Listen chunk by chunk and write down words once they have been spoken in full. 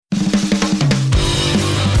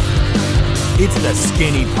It's the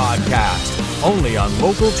Skinny Podcast, only on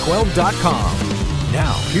Local12.com.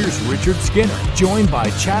 Now, here's Richard Skinner, joined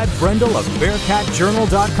by Chad Brendel of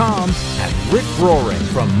BearcatJournal.com and Rick Roaring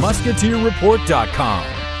from MusketeerReport.com.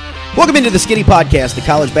 Welcome into the Skinny Podcast, the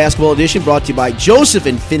college basketball edition, brought to you by Joseph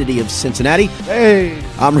Infinity of Cincinnati. Hey.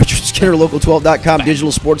 I'm Richard Skinner, Local12.com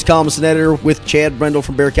digital sports columnist and editor, with Chad Brendel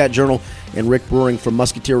from Bearcat Journal and Rick Roaring from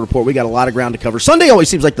Musketeer Report. We got a lot of ground to cover. Sunday always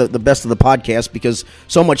seems like the best of the podcast because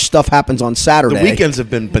so much stuff happens on Saturday. The weekends have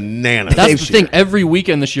been bananas. That's the thing. Every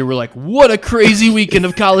weekend this year, we're like, what a crazy weekend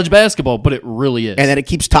of college basketball, but it really is. And then it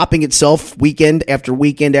keeps topping itself weekend after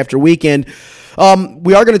weekend after weekend.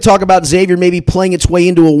 We are going to talk about Xavier maybe playing its way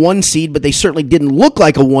into a 1 seed, but they certainly didn't look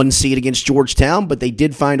like a 1 seed against Georgetown, but they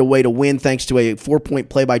did find a way to win thanks to a 4-point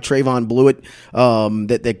play by Trayvon Blewett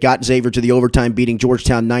that got Xavier to the overtime, beating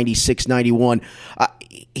Georgetown 96-91.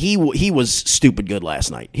 He was stupid good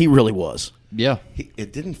last night. He really was. Yeah.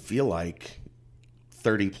 It didn't feel like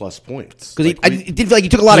 30-plus points. Because it didn't feel like he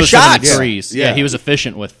took a lot of shots. Threes. Yeah, he was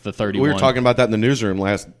efficient with the 31. We were talking about that in the newsroom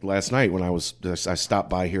last night when I stopped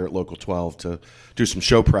by here at Local 12 to do some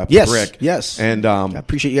show prep with Rick. Yes, and I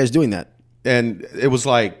appreciate you guys doing that. And it was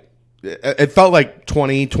like, it felt like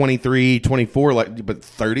 20, 23, 24, but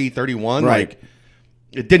 30, 31. Right. Like,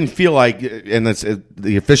 it didn't feel like, and that's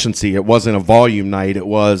the efficiency. It wasn't a volume night. It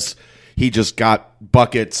was, he just got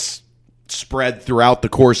buckets spread throughout the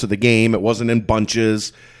course of the game. It wasn't in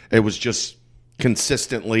bunches. It was just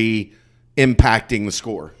consistently impacting the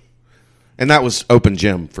score. And that was open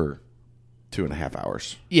gym for 2.5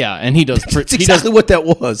 hours. Yeah, and he does. That's exactly what that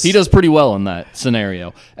was. He does pretty well in that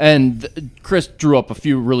scenario. And Chris drew up a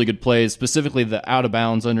few really good plays, specifically the out of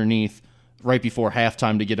bounds underneath right before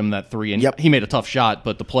halftime to get him that three. And he made a tough shot,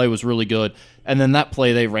 but the play was really good. And then that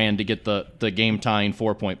play they ran to get the game-tying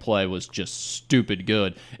 4-point play was just stupid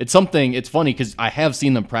good. It's funny because I have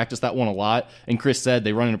seen them practice that one a lot, and Chris said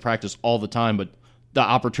they run into practice all the time, but the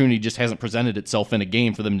opportunity just hasn't presented itself in a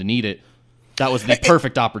game for them to need it. That was the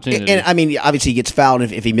perfect opportunity. And I mean, obviously he gets fouled.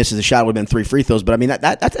 If he misses a shot, it would have been 3 free throws. But I mean,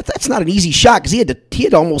 that's not an easy shot because he had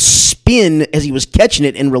to almost spin as he was catching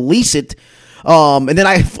it and release it. And then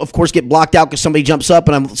I, of course, get blocked out because somebody jumps up,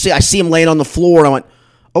 and I see him laying on the floor, and I went,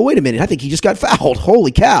 oh, wait a minute, I think he just got fouled.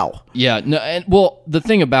 Holy cow. Yeah, no, and well, the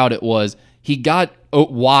thing about it was he got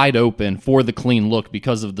wide open for the clean look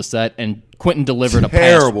because of the set, and Quentin delivered a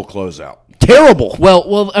terrible closeout. Terrible.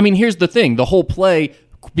 Well, I mean, here's the thing. The whole play,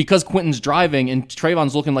 because Quentin's driving and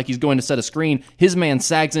Trayvon's looking like he's going to set a screen, his man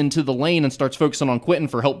sags into the lane and starts focusing on Quentin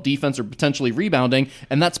for help defense or potentially rebounding,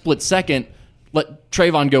 and that split second let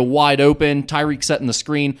Trayvon go wide open, Tyreek setting the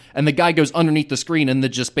screen, and the guy goes underneath the screen and then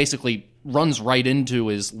just basically runs right into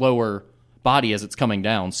his lower body as it's coming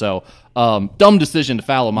down. So, dumb decision to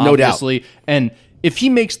foul him, obviously. No doubt. And if he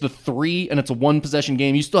makes the three and it's a one-possession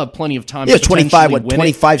game, you still have plenty of time to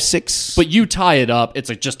 25-6. But you tie it up,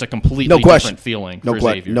 it's just a completely different feeling for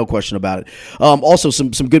Xavier. No question about it. Also,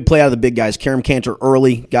 some good play out of the big guys. Karam Cantor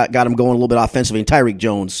early got him going a little bit offensively, and Tyreek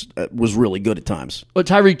Jones was really good at times. But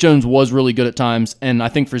Tyreek Jones was really good at times, and I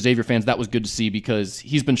think for Xavier fans that was good to see because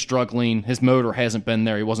he's been struggling. His motor hasn't been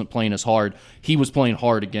there. He wasn't playing as hard. He was playing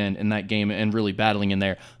hard again in that game and really battling in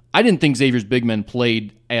there. I didn't think Xavier's big men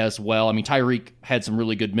played as well. I mean, Tyreek had some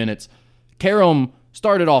really good minutes. Karam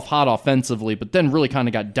started off hot offensively, but then really kind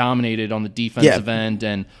of got dominated on the defensive end,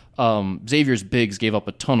 and Xavier's bigs gave up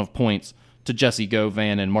a ton of points to Jesse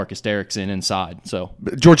Govan and Marcus Derrickson inside. So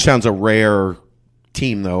Georgetown's a rare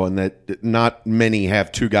team, though, and that not many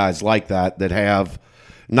have two guys like that have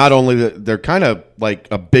not only they're kind of like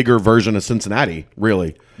a bigger version of Cincinnati,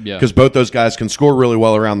 really, because both those guys can score really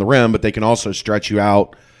well around the rim, but they can also stretch you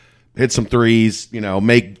out, hit some threes,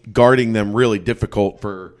 make guarding them really difficult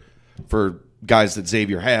for guys that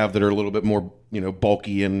Xavier have that are a little bit more,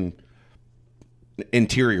 bulky and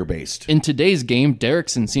interior based. In today's game,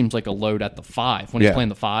 Derrickson seems like a load at the 5 when he's playing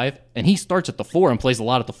the 5, and he starts at the 4 and plays a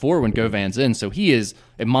lot at the 4 when Govan's in, so he is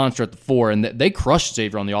a monster at the 4, and they crushed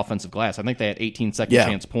Xavier on the offensive glass. I think they had 18 second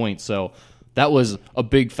chance points, so that was a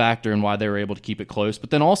big factor in why they were able to keep it close.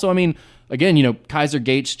 But then also, I mean, again, Kaiser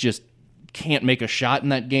Gates just can't make a shot in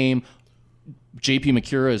that game. JP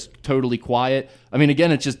McCura is totally quiet. I mean, again,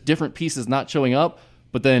 it's just different pieces not showing up.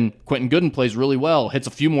 But then Quentin Gooden plays really well, hits a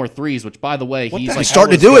few more threes, which, by the way, he's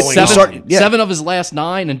starting to do it. 7 of his last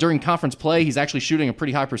 9, and during conference play, he's actually shooting a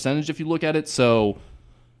pretty high percentage if you look at it. So,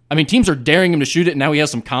 I mean, teams are daring him to shoot it, and now he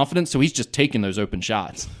has some confidence, so he's just taking those open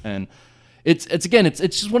shots. And it's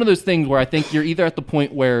just one of those things where I think you're either at the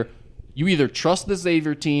point where you either trust the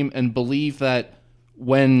Xavier team and believe that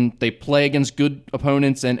when they play against good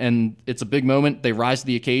opponents and it's a big moment, they rise to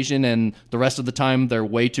the occasion, and the rest of the time they're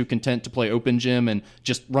way too content to play open gym and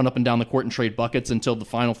just run up and down the court and trade buckets until the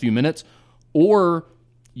final few minutes? Or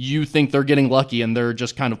you think they're getting lucky and they're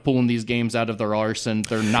just kind of pulling these games out of their arse and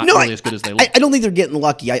they're not really as good as they look? I don't think they're getting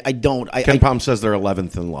lucky. I don't. Ken Pom says they're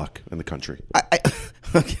 11th in luck in the country.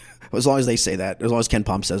 Okay. As long as they say that, as long as Ken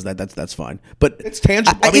Pom says that, that's fine. But it's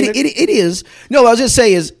tangible. It is. No, what I was going to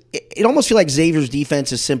say is, it almost feels like Xavier's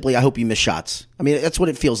defense is simply, I hope you miss shots. I mean, that's what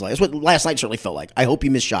it feels like. That's what last night certainly felt like. I hope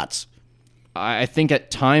you miss shots. I think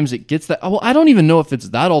at times it gets that. Well, I don't even know if it's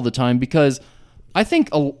that all the time, because I think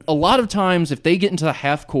a lot of times if they get into the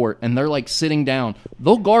half court and they're like sitting down,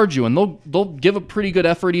 they'll guard you and they'll give a pretty good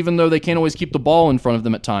effort, even though they can't always keep the ball in front of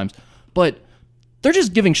them at times. But they're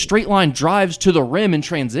just giving straight line drives to the rim in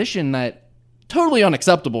transition that totally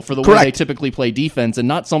unacceptable for the way they typically play defense, and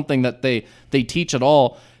not something that they teach at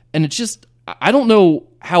all. And it's just, I don't know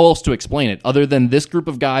how else to explain it other than this group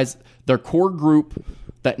of guys, their core group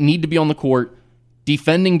that need to be on the court.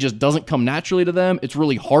 Defending just doesn't come naturally to them. It's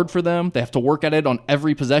really hard for them. They have to work at it on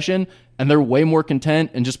every possession, and they're way more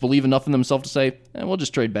content and just believe enough in themselves to say, we'll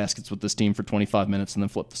just trade baskets with this team for 25 minutes and then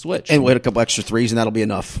flip the switch. And we'll hit a couple extra threes, and that'll be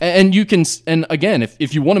enough. And you can, and again,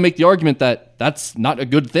 if you want to make the argument that that's not a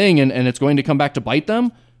good thing and it's going to come back to bite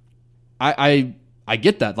them, I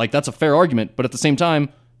get that. Like, that's a fair argument. But at the same time,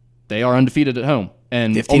 they are undefeated at home.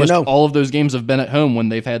 And almost all of those games have been at home when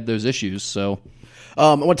they've had those issues. So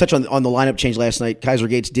I want to touch on the lineup change last night. Kaiser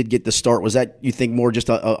Gates did get the start. Was that, you think, more just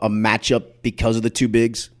a matchup because of the two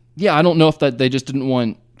bigs? Yeah, I don't know if that they just didn't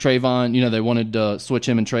want Trayvon. They wanted to switch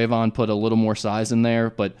him and Trayvon, put a little more size in there.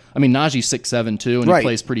 But, I mean, Najee's 6'7", too, and he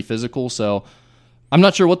plays pretty physical. So I'm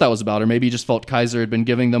not sure what that was about. Or maybe he just felt Kaiser had been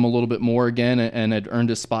giving them a little bit more again and had earned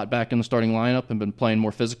his spot back in the starting lineup and been playing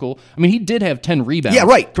more physical. I mean, he did have 10 rebounds. Yeah,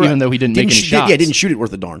 right. Correct. Even though he didn't make any shots. Yeah, didn't shoot it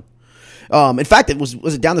worth a darn. In fact, it was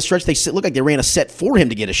it down the stretch? They looked like they ran a set for him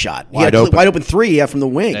to get a shot. He had a wide open three from the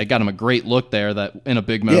wing. It got him a great look there that in a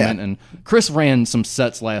big moment. Yeah. And Chris ran some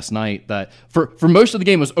sets last night that for most of the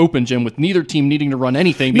game was open gym with neither team needing to run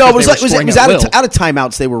anything. No, it was out of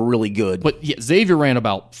timeouts. They were really good. But yeah, Xavier ran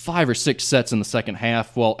about 5 or 6 sets in the second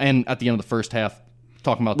half. Well, and at the end of the first half,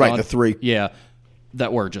 talking about the three. Yeah,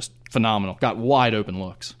 that were just phenomenal. Got wide open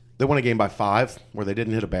looks. They won a game by 5 where they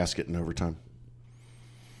didn't hit a basket in overtime.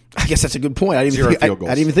 I guess that's a good point. I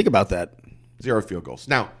didn't even think about that. 0 field goals.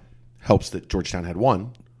 Now, helps that Georgetown had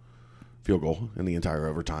 1 field goal in the entire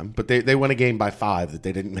overtime, but they won a game by 5 that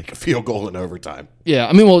they didn't make a field goal in overtime. Yeah,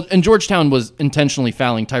 I mean, well, and Georgetown was intentionally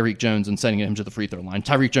fouling Tyreek Jones and sending him to the free throw line.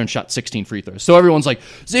 Tyreek Jones shot 16 free throws. So everyone's like,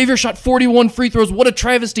 Xavier shot 41 free throws. What a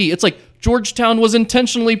travesty. It's like Georgetown was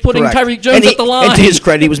intentionally putting Tyreek Jones at the line. And to his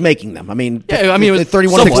credit, he was making them. I mean, it was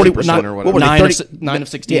 31 to 40% or whatever. 9 of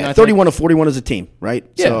 16. Yeah, 31 to 41 as a team, right?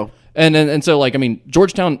 Yeah. So. And so, like, I mean,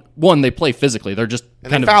 Georgetown, they play physically. They're just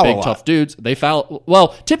kind of big, tough dudes. They foul. Well,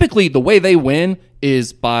 typically, the way they win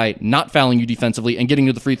is by not fouling you defensively and getting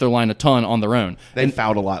to the free throw line a ton on their own. They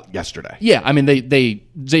fouled a lot yesterday. Yeah, I mean,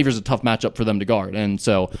 Xavier's a tough matchup for them to guard, and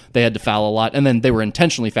so they had to foul a lot. And then they were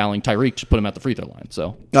intentionally fouling Tyreek to put him at the free throw line.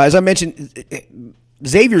 So, as I mentioned,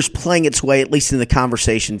 Xavier's playing its way, at least in the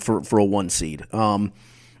conversation, for a 1 seed.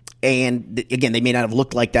 And again, they may not have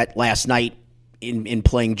looked like that last night in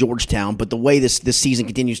playing Georgetown, but the way this season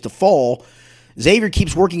continues to fall, Xavier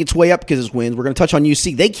keeps working its way up because of his wins. We're going to touch on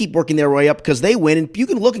UC. They keep working their way up because they win, and you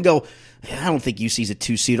can look and go, I don't think UC's a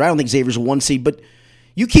 2 seed, or I don't think Xavier's a 1 seed, but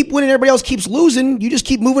you keep winning, everybody else keeps losing, you just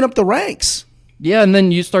keep moving up the ranks. Yeah, and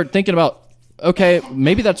then you start thinking about, okay,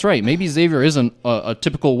 maybe that's right. Maybe Xavier isn't a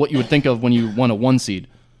typical what you would think of when you want a 1 seed.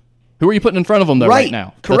 Who are you putting in front of them, though, right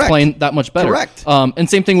now? Correct. That's playing that much better. Correct. And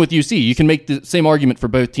same thing with UC. You can make the same argument for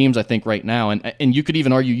both teams, I think, right now. And you could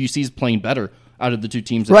even argue UC's playing better out of the two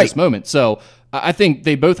teams at this moment. So I think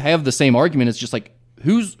they both have the same argument. It's just like,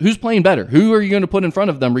 who's playing better? Who are you going to put in front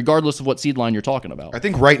of them, regardless of what seed line you're talking about? I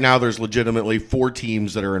think right now there's legitimately 4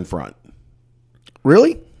 teams that are in front.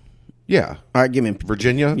 Really? Yeah. All right, give me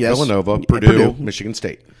Virginia, Villanova, Purdue, Michigan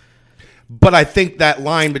State. But I think that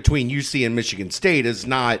line between UC and Michigan State is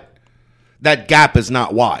not... That gap is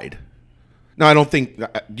not wide. Now, I don't think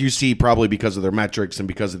UC, probably because of their metrics and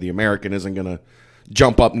because of the American, isn't going to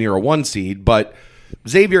jump up near a 1 seed. But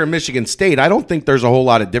Xavier and Michigan State, I don't think there's a whole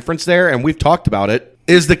lot of difference there. And we've talked about it.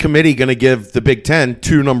 Is the committee going to give the Big Ten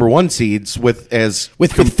 2 number 1 seeds with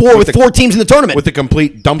 4 teams in the tournament? With the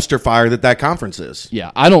complete dumpster fire that conference is? Yeah,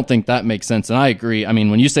 I don't think that makes sense. And I agree. I mean,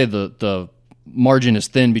 when you say the margin is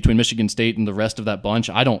thin between Michigan State and the rest of that bunch,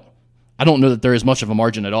 I don't I don't know that there is much of a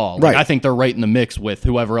margin at all. Right. I think they're right in the mix with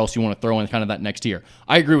whoever else you want to throw in kind of that next tier.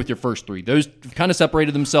 I agree with your first three. Those kind of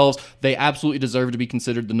separated themselves. They absolutely deserve to be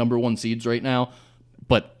considered the number one seeds right now.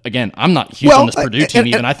 But again, I'm not huge on this Purdue team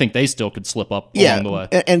even. I think they still could slip up along the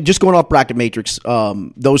way. And just going off bracket matrix,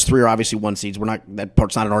 those three are obviously one seeds. That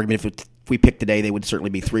part's not an argument. If we picked today, they would certainly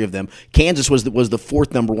be three of them. Kansas was the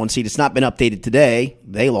fourth number one seed. It's not been updated today.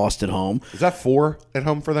 They lost at home. Is that 4 at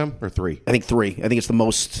home for them or 3? I think 3. I think it's the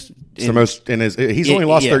most. It's the most. And he's only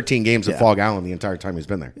lost 13 games at Fog Island the entire time he's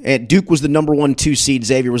been there. And Duke was the number 1-2 seed.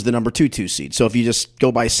 Xavier was the number 2 seed. So if you just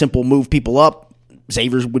go by simple move people up,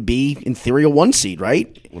 Xavier would be, in theory, a 1 seed,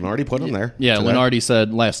 right? Lenardi put him there. Yeah, Lenardi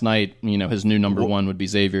said last night, his new number 1 would be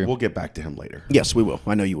Xavier. We'll get back to him later. Yes, we will.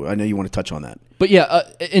 I know you want to touch on that. But yeah,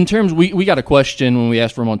 in terms, we got a question when we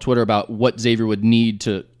asked for him on Twitter about what Xavier would need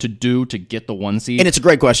to do to get the 1 seed. And it's a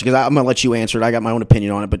great question because I'm going to let you answer it. I got my own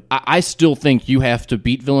opinion on it. But I still think you have to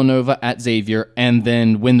beat Villanova at Xavier and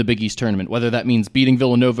then win the Big East tournament, whether that means beating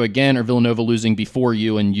Villanova again or Villanova losing before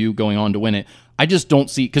you and you going on to win it. I just don't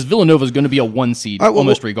see, because Villanova is going to be a 1 seed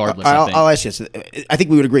almost regardless. I'll ask you this. I think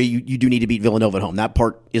we would agree you do need to beat Villanova at home. That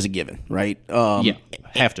part is a given, right? Yeah,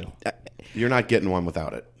 have to. You're not getting one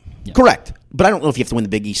without it. Yeah. Correct. But I don't know if you have to win the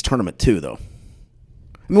Big East tournament too, though.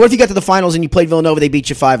 I mean, what if you got to the finals and you played Villanova, they beat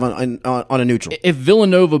you 5 on a neutral? If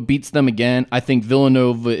Villanova beats them again, I think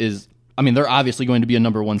Villanova is... they're obviously going to be a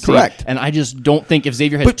number 1 seed. Correct. And I just don't think if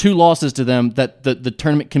Xavier has 2 losses to them that the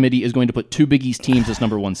tournament committee is going to put 2 Big East teams as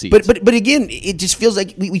number 1 seeds. But again, it just feels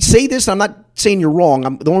like we say this, and I'm not saying you're wrong.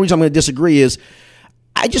 The only reason I'm going to disagree is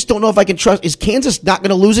I just don't know if I can trust. Is Kansas not going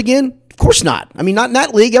to lose again? Of course not. I mean, not in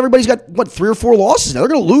that league. Everybody's got, 3 or 4 losses now. They're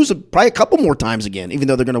going to lose probably a couple more times again, even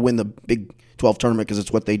though they're going to win the Big 12 tournament because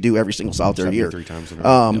it's what they do every single solitary year. 3 times in a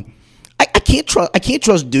row. I can't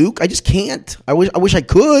trust Duke. I just can't. I wish I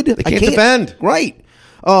could. They can't defend. Right.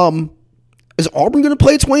 Is Auburn going to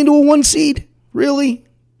play its way into a 1 seed? Really?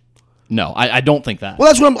 No, I don't think that. Well,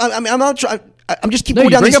 that's what I'm not trying. I'm just keep going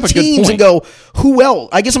down bring these up a good teams point. and go, who else?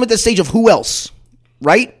 I guess I'm at that stage of who else,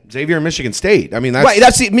 right? Xavier and Michigan State. That's right.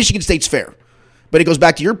 That's it. Michigan State's fair, but it goes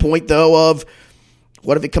back to your point though of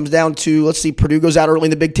what if it comes down to, let's see, Purdue goes out early in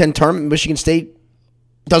the Big Ten tournament, Michigan State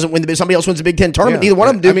doesn't win somebody else wins the Big Ten tournament. Neither one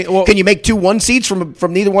of them do. Can you make 2 1 seeds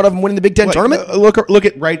from neither one of them winning the Big Ten tournament? Look at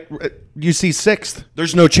UC 6th.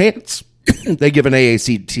 There's no chance they give an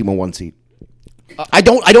AAC team a 1 seed. I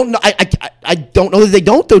don't know. I don't know that they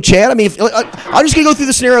don't though, Chad. I mean, I'm just gonna go through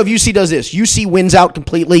the scenario of UC does this. UC wins out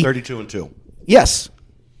completely. 32-2. Yes.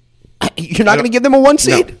 You're not going to give them a 1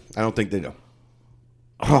 seed? No, I don't think they do.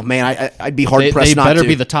 Oh, man, I'd be hard-pressed not to. They better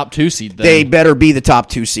be the top 2 seed then. They better be the top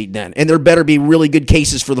 2 seed then. And there better be really good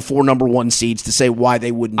cases for the 4 number 1 seeds to say why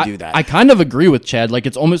they wouldn't do that. I kind of agree with Chad. Like,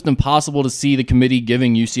 it's almost impossible to see the committee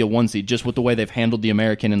giving UC a 1 seed just with the way they've handled the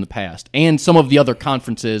American in the past. And some of the other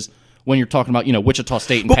conferences when you're talking about, Wichita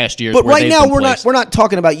State in past years. But right now, we're not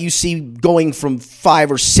talking about UC going from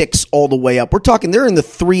 5 or 6 all the way up. We're talking they're in the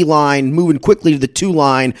 3 line, moving quickly to the 2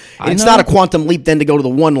 line. And it's not a quantum leap then to go to the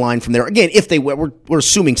 1 line from there. Again, if they we're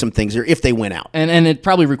assuming some things here, if they win out. And it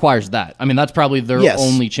probably requires that. I mean, that's probably their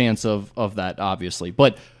only chance of that, obviously.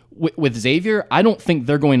 But with Xavier, I don't think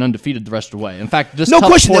they're going undefeated the rest of the way. In fact, this no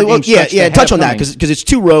question. Touch on that because it's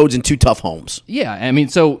 2 roads and 2 tough homes. Yeah, I mean,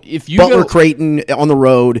 so if you Butler, Creighton on the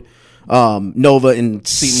road, Nova and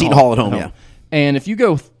Seton Hall at home. Yeah, and if you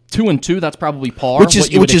go 2-2, that's probably par, which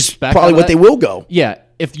is probably what they will go. Yeah,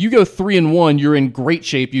 if you go 3-1, you're in great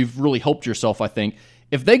shape. You've really helped yourself, I think.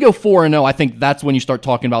 If they go 4-0, I think that's when you start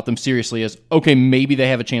talking about them seriously as, okay, maybe they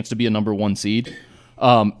have a chance to be a number 1 seed.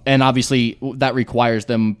 And obviously, that requires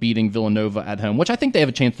them beating Villanova at home, which I think they have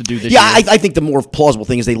a chance to do this year. I think the more plausible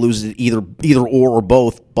thing is they lose either or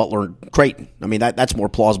both Butler and Creighton. I mean, that's more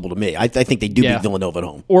plausible to me. I think they do beat Villanova at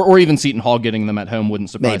home. Or even Seton Hall getting them at home wouldn't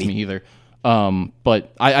surprise me either.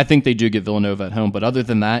 But I think they do get Villanova at home. But other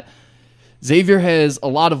than that, Xavier has a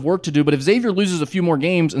lot of work to do, but if Xavier loses a few more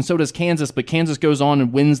games, and so does Kansas, but Kansas goes on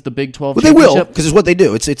and wins the Big 12 championship. Well, they will, because it's what they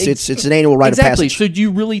do. It's an annual rite of passage. Exactly. So do you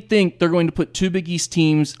really think they're going to put 2 Big East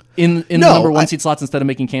teams in the number 1 seed slots instead of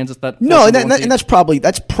making Kansas that? No, and that's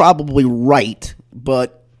probably right.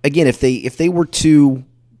 But again, if they were to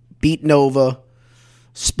beat Nova,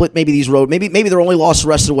 split maybe these road, maybe their only loss the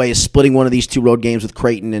rest of the way is splitting one of these 2 road games with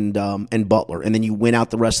Creighton and Butler, and then you win out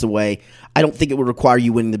the rest of the way. I don't think it would require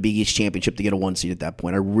you winning the Big East championship to get a 1 seed at that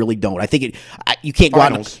point. I really don't. I think you can't go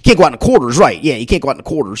out in the quarters, right? Yeah, you can't go out in the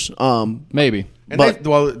quarters. Maybe, but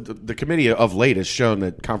the committee of late has shown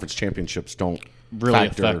that conference championships don't really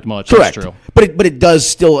factor. affect much. Correct. That's true. But it does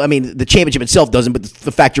still. I mean, the championship itself doesn't, but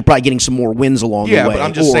the fact you're probably getting some more wins along the way. Yeah, but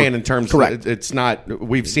I'm just saying in terms correct. of it's not.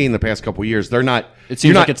 We've seen the past couple of years. They're not. It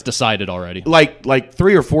seems like it's decided already. Like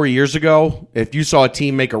 3 or 4 years ago, if you saw a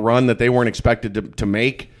team make a run that they weren't expected to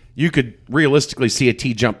make, you could realistically see a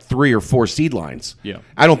team jump 3 or 4 seed lines. Yeah.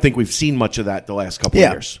 I don't think we've seen much of that the last couple of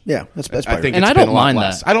years. Yeah, that's I think and it's I been don't a lot mind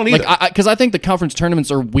less. that. I don't either. Because I think the conference tournaments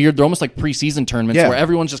are weird. They're almost like preseason tournaments Yeah. where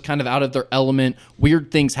everyone's just kind of out of their element.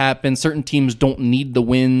 Weird things happen. Certain teams don't need the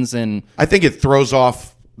wins, and I think it throws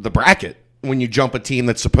off the bracket when you jump a team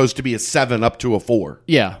that's supposed to be a 7 up to a 4.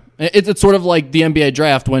 yeah, it's sort of like the NBA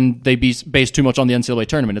draft when they base too much on the NCAA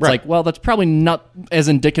tournament. It's Right. like, well, that's probably not as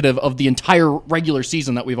indicative of the entire regular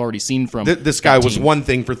season that we've already seen from. This guy that was team. one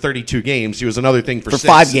thing for 32 games. He was another thing for 6.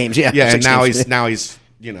 5 games, yeah. Yeah, and 6 now games.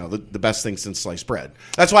 he's the best thing since sliced bread.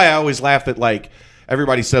 That's why I always laugh at like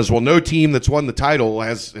everybody says, well, no team that's won the title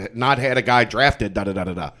has not had a guy drafted. Da da da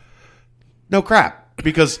da da. No crap,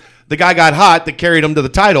 because the guy got hot that carried him to the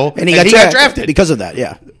title, and he got drafted because of that.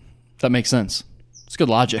 Yeah, That makes sense. It's good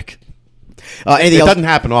logic. anything It else? doesn't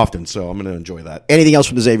happen often, so I'm going to enjoy that. Anything else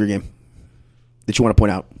from the Xavier game that you want to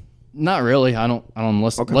point out? Not really. I don't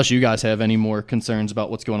unless you guys have any more concerns about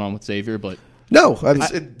what's going on with Xavier, but No,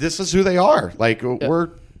 This is who they are. Like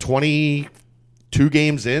we're 22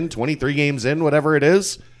 games in, 23 games in, whatever it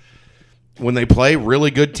is. When they play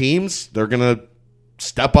really good teams, they're going to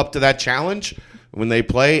step up to that challenge. When they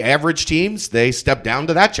play average teams, they step down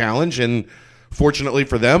to that challenge. And fortunately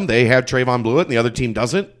for them, they have Trayvon Blewett, and the other team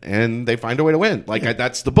doesn't, and they find a way to win.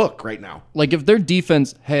 That's the book right now. like if their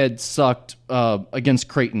defense had sucked against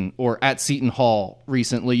Creighton or at Seton Hall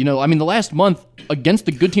recently, the last month against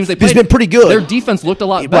the good teams they played, been pretty good. Their defense looked a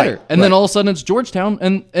lot better, Right, and then right. all of a sudden it's Georgetown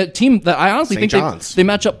and a team that I honestly St. think John's. they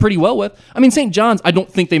match up pretty well with. I mean, St. John's, I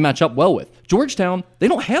don't think they match up well with. Georgetown, they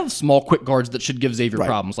don't have small, quick guards that should give Xavier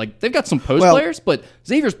problems. Like they've got some post players, but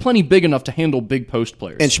Xavier's plenty big enough to handle big post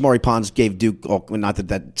players. and Shamari Pons gave Duke. Not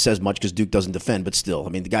that says much because Duke doesn't defend, but still, I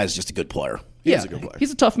mean, the guy's just a good player. He's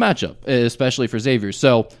a tough matchup, especially for Xavier.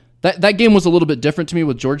 So that game was a little bit different to me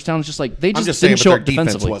with Georgetown. It's just like they I'm just just saying, didn't but show their up defense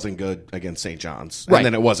defensively. wasn't good against St. John's, Right. and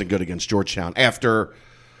then it wasn't good against Georgetown. After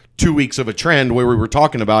 2 weeks of a trend where we were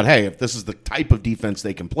talking about, hey, if this is the type of defense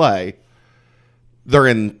they can play,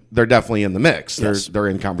 they're definitely in the mix. Yes. They're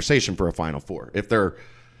in conversation for a Final Four. If they're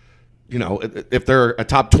if they're a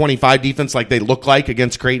top 25 defense like they look like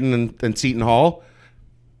against Creighton and Seton Hall,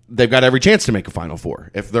 they've got every chance to make a Final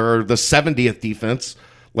Four. If they're the 70th defense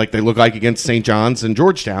like they look like against St. John's and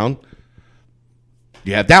Georgetown,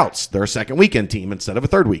 you have doubts. They're a second weekend team instead of a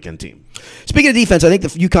third weekend team. Speaking of defense, I think the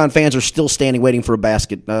UConn fans are still standing waiting for a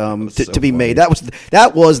basket to be made. That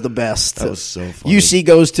was the best. That was so funny. UC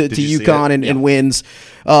goes to you see UConn it? and wins.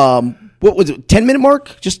 What was it? 10-minute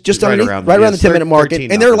mark? Just Right underneath, around- right around the yes, 10-minute mark.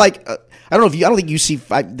 13 And they're nothing. like, I don't think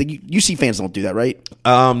UC fans don't do that, right?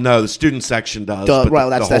 No, the student section does. But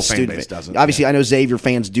Well, the that's whole that fan student. base doesn't. Obviously, Yeah. I know Xavier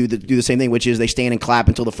fans do the same thing, which is they stand and clap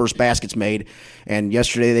until the first basket's made. And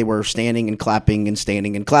yesterday they were standing and clapping and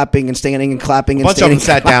standing and clapping and standing and clapping and A bunch of standing. them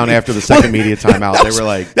sat down after the second media timeout. They were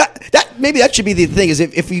like, maybe that should be the thing is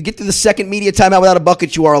if you get to the second media timeout without a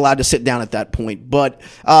bucket, you are allowed to sit down at that point. But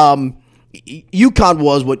UConn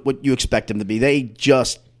was what you expect them to be.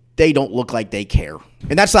 They don't look like they care.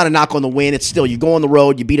 And that's not a knock on the win. It's still, you go on the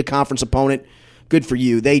road, you beat a conference opponent. Good for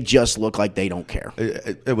you. They just look like they don't care.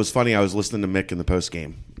 it was funny. I was listening to Mick in the post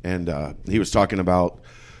game, and he was talking about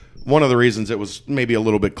one of the reasons it was maybe a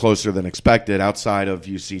little bit closer than expected outside of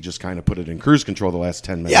UC just kind of put it in cruise control the last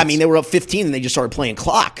 10 minutes. Yeah, I mean, they were up 15 and they just started playing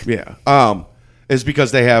clock. Yeah. Is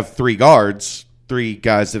because they have three guys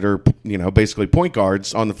that are, basically point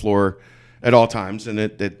guards on the floor at all times, and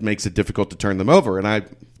it makes it difficult to turn them over. And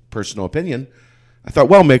personal opinion, I thought,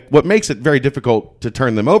 well, Mick, what makes it very difficult to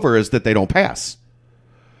turn them over is that they don't pass.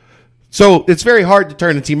 So it's very hard to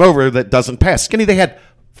turn a team over that doesn't pass. Skinny, they had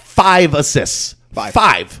 5 assists.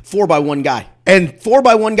 Five. 4 by one guy. And 4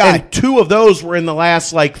 by one guy. And 2 of those were in the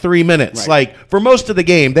last 3 minutes. Right. For most of the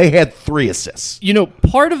game, they had 3 assists.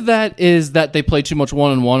 Part of that is that they play too much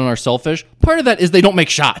one-on-one and are selfish. Part of that is they don't make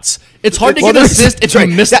shots. It's hard to get an assist if you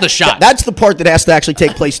miss the shot. That's the part that has to actually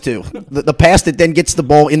take place, too. The pass that then gets the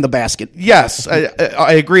ball in the basket. Yes,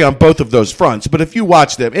 I agree on both of those fronts. But if you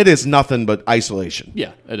watch them, it is nothing but isolation.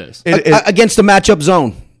 Yeah, it is. Against the matchup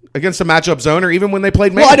zone. Against the matchup zone, or even when they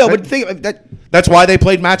played man. Well, I know, but think that. That's why they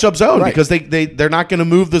played matchup zone, Right. because they're not going to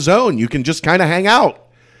move the zone. You can just kind of hang out.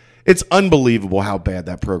 It's unbelievable how bad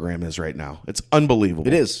that program is right now. It's unbelievable.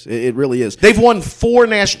 It is. It really is. They've won 4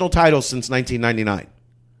 national titles since 1999.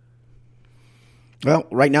 Well,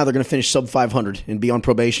 right now they're going to finish sub 500 and be on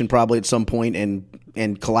probation probably at some point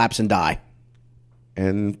and collapse and die.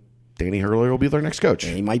 and Danny Hurley will be their next coach.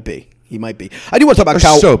 Yeah, he might be. I do want to talk about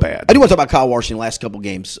They're so bad. I do want to talk about Kyle Washington last couple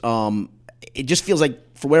games. It just feels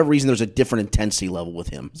like for whatever reason there's a different intensity level with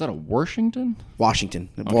him. Is that a Washington? Washington.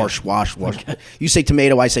 Okay. Wash. Okay. You say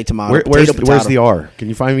tomato, I say tomato. Where's the R? Can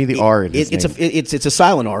you find me the R in his name? It's a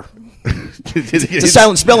silent R. It's a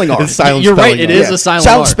silent spelling R. It's silent You're spelling right. It R. is a silent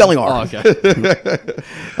R. Spelling R. Oh, okay.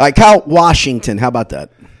 All right, Kyle Washington. How about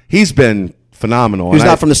that? He's been phenomenal. He's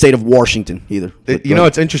not from the state of Washington either.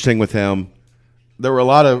 It's interesting with him. There were a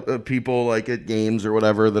lot of people like at games or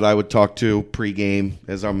whatever that I would talk to pregame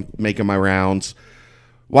as I'm making my rounds.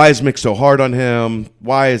 Why is Mick so hard on him?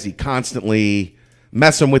 Why is he constantly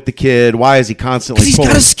messing with the kid? Why is he constantly Because he's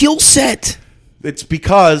got a skill set. It's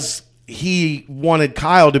because he wanted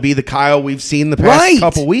Kyle to be the Kyle we've seen the past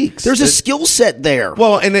couple weeks. There's a skill set there.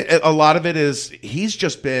 Well, and a lot of it is he's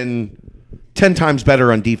just been 10 times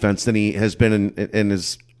better on defense than he has been in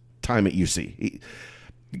his time at UC.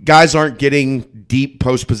 Guys aren't getting deep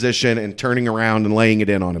post position and turning around and laying it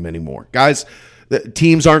in on him anymore.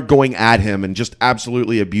 Teams aren't going at him and just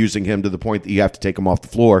absolutely abusing him to the point that you have to take him off the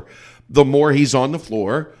floor. The more he's on the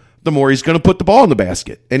floor, the more he's going to put the ball in the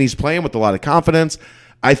basket. And he's playing with a lot of confidence.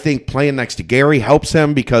 I think playing next to Gary helps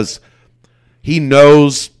him because he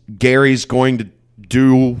knows Gary's going to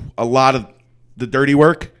do a lot of the dirty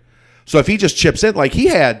work. So if he just chips in, like he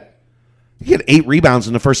had 8 rebounds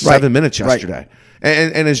in the first 7 minutes yesterday. Right.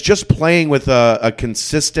 And is just playing with a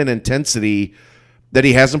consistent intensity that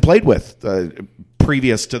he hasn't played with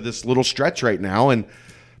previous to this little stretch right now. And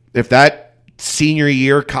if that senior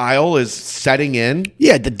year Kyle is setting in.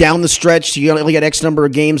 Yeah, down the stretch, you only got X number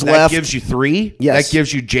of games left. That gives you 3. Yes. That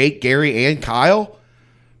gives you Jake, Gary, and Kyle.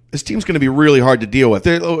 This team's going to be really hard to deal with.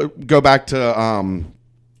 Go back to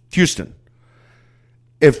Houston.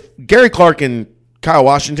 If Gary Clark and Kyle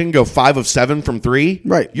Washington go 5 of 7 from 3,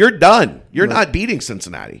 right, you're done. You're not beating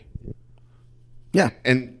Cincinnati. Yeah,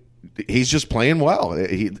 and he's just playing well.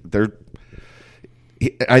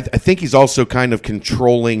 I think he's also kind of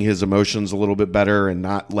controlling his emotions a little bit better and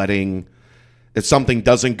not letting, if something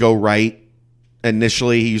doesn't go right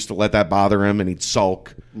initially, he used to let that bother him and he'd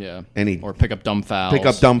sulk. Yeah, and or pick up dumb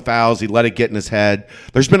fouls. He'd let it get in his head.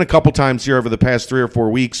 There's been a couple times here over the past 3 or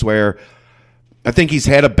 4 weeks where I think he's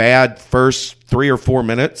had a bad first 3 or 4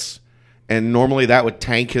 minutes, and normally that would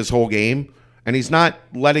tank his whole game, and he's not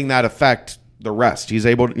letting that affect the rest. He's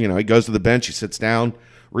able to, he goes to the bench, he sits down,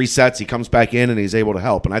 resets, he comes back in, and he's able to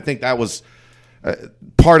help. And I think that was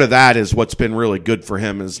part of that is what's been really good for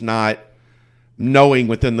him is not knowing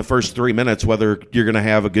within the first 3 minutes whether you're going to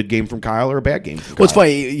have a good game from Kyle or a bad game from Kyle. Well, it's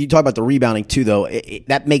funny. You talk about the rebounding, too, though.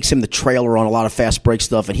 That makes him the trailer on a lot of fast break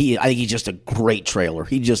stuff, and I think he's just a great trailer.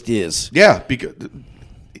 He just is. Yeah, because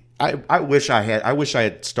I wish I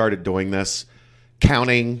had started doing this,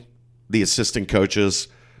 counting the assistant coaches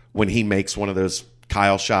when he makes one of those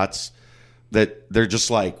Kyle shots that they're just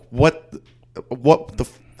like, what the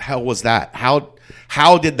hell was that?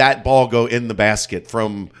 How did that ball go in the basket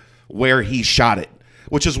from where he shot it?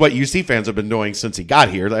 Which is what UC fans have been doing since he got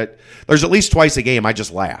here. That there's at least twice a game I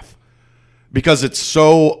just laugh because it's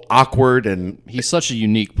so awkward and he's such a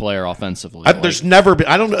unique player offensively. There's never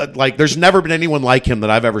been anyone like him that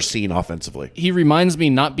I've ever seen offensively. He reminds me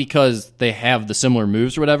not because they have the similar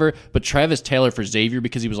moves or whatever, but Travis Taylor for Xavier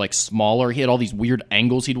because he was like smaller. He had all these weird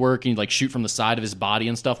angles he'd work and he'd like shoot from the side of his body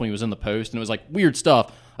and stuff when he was in the post, and it was like weird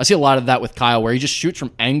stuff. I see a lot of that with Kyle where he just shoots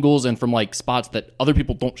from angles and from like spots that other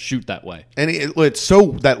people don't shoot that way. And it's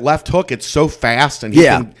so that left hook, it's so fast and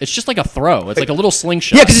it's just like a throw. It's like a little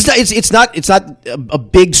slingshot. Yeah, because it's not a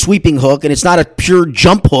big sweeping hook and it's not a pure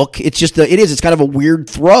jump hook. It's just it's kind of a weird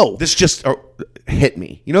throw. This just hit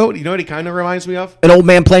me. You know what he kind of reminds me of? An old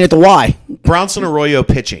man playing at the Y. Bronson Arroyo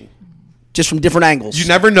pitching. Just from different angles. You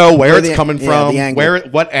never know where it's coming from, the angle.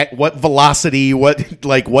 what velocity, what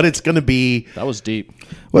it's going to be. That was deep.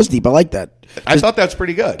 It was deep. I like that. I thought that's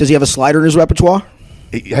pretty good. Does he have a slider in his repertoire?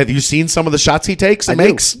 Have you seen some of the shots he takes and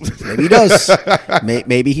makes? Maybe he does.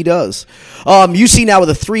 Maybe he does. UC now with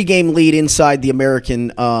a 3-game lead inside the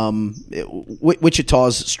American.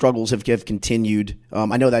 Wichita's struggles have continued.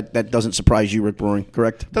 I know that doesn't surprise you, Rick Roaring,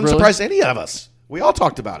 correct? Doesn't surprise any of us. We all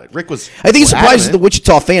talked about it. Rick was. I think it surprises the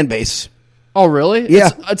Wichita fan base. Oh, really? Yeah.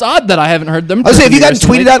 It's odd that I haven't heard them. I was saying, have you gotten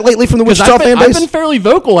tweeted out lately from the Wichita fan base? I've been fairly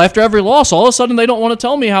vocal after every loss. All of a sudden, they don't want to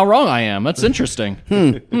tell me how wrong I am. That's interesting.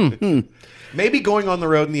 Maybe going on the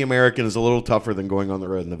road in the American is a little tougher than going on the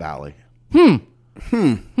road in the Valley. Who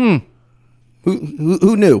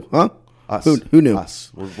knew, huh? Us. Who knew?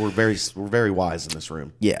 Us. We're very wise in this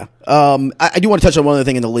room. Yeah. I do want to touch on one other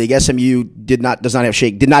thing in the league. SMU did not have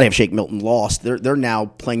Shake Milton lost. They're now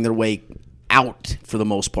playing their way out for the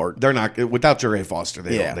most part. They're not without Jure Foster.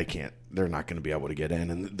 Yeah. They're not going to be able to get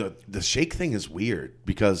in. And the shake thing is weird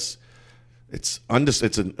because it's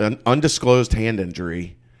an undisclosed hand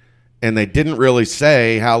injury, and they didn't really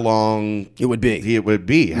say how long it would be.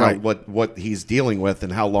 What he's dealing with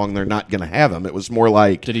and how long they're not going to have him. It was more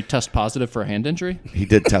like, did he test positive for a hand injury? He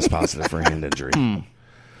did test positive for a hand injury.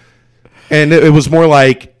 And it was more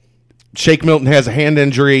like Shake Milton has a hand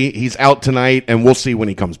injury. He's out tonight, and we'll see when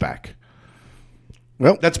he comes back.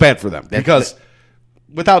 Well, that's bad for them because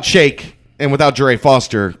without Shake and without Jure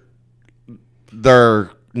Foster, they're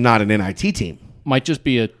not an NIT team. Might just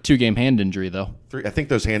be a 2-game hand injury, though. I think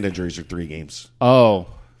those hand injuries are 3 games. Oh,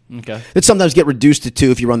 okay. It sometimes get reduced to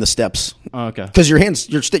 2 if you run the steps. Oh, okay. Because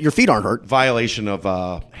your feet aren't hurt. Violation of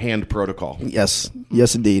hand protocol. Yes,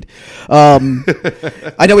 indeed. I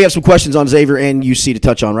know we have some questions on Xavier and UC to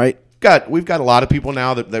touch on, right? We've got a lot of people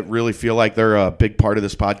now that really feel like they're a big part of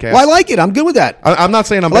this podcast. Well, I like it. I'm good with that. I'm not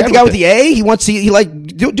saying I'm I like bad the guy with with the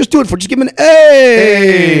A. Just do it just give him an A.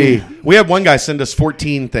 Hey. We had one guy send us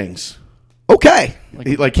 14 things. Okay.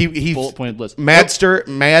 He bullet pointed list.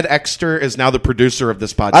 Mad Exter is now the producer of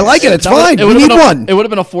this podcast. I like it. It's fine. We need one. It would have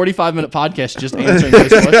been a 45-minute podcast just answering those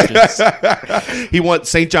questions. He wants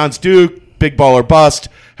St. John's Duke, big ball or bust.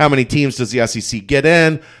 How many teams does the SEC get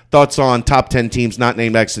in? Thoughts on top 10 teams not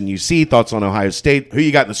named X and UC. Thoughts on Ohio State. Who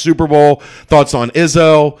you got in the Super Bowl? Thoughts on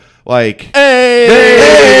Izzo.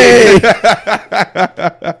 Hey!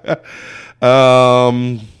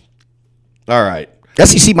 All right.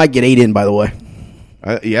 SEC might get 8 in, by the way.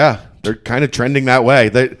 Yeah, they're kind of trending that way.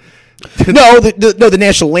 The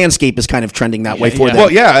national landscape is kind of trending that way for them.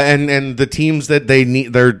 Well, yeah, and the teams that they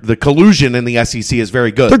need, the collusion in the SEC is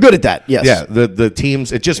very good. They're good at that. Yes. Yeah, the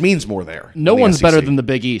teams, it just means more there. No one's better than the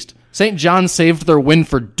Big East. St. John saved their win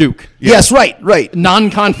for Duke. Yes, right.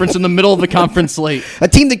 Non-conference in the middle of the conference slate. A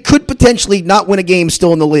team that could potentially not win a game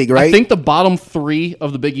still in the league, right? I think the bottom 3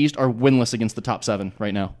 of the Big East are winless against the top 7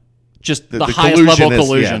 right now. Just the highest level of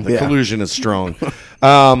collusion. Collusion is strong.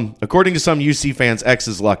 According to some UC fans, X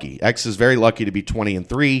is lucky. X is very lucky to be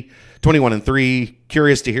 21-3.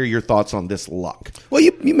 Curious to hear your thoughts on this luck. Well,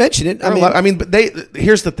 you mentioned it. But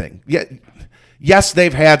here's the thing. Yes,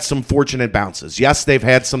 they've had some fortunate bounces. Yes, they've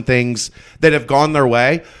had some things that have gone their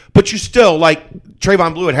way. But you still,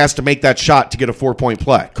 Trayvon Blewett has to make that shot to get a 4-point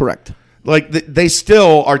play. Correct. They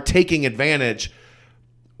still are taking advantage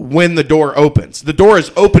when the door opens. The door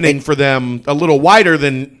is opening for them a little wider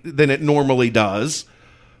than it normally does,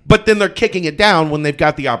 but then they're kicking it down when they've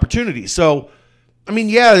got the opportunity. So,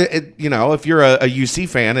 if you're a UC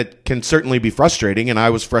fan, it can certainly be frustrating, and I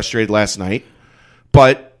was frustrated last night,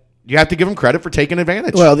 but you have to give them credit for taking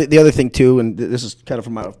advantage. Well, the other thing, too, and this is kind of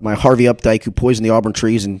from my Harvey Updike, who poisoned the Auburn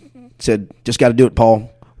trees and said, just got to do it, Paul.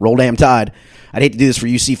 Roll damn Tide. I'd hate to do this for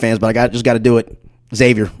UC fans, but just got to do it.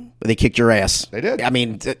 Xavier. They kicked your ass. They did.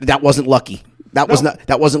 That wasn't lucky. That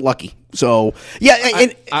wasn't lucky. So yeah,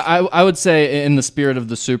 I would say in the spirit of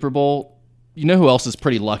the Super Bowl, you know who else is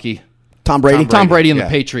pretpretty lucky? Tom Brady. Tom Brady and the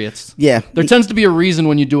Patriots. Yeah, there tends to be a reason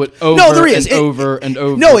when you do it over over and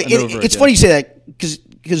over. No, and over it's again. funny you say that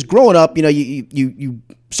because growing up, you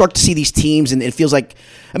start to see these teams, and it feels like,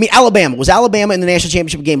 Alabama. Was Alabama in the national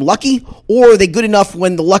championship game lucky, or are they good enough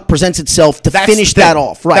when the luck presents itself to finish that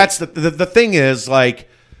off? Right. That's the thing is,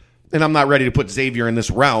 and I'm not ready to put Xavier in this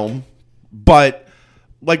realm, but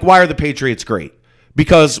why are the Patriots great?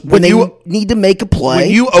 Because when they need to make a play, when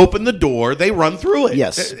you open the door, they run through it.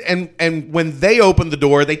 Yes. And when they open the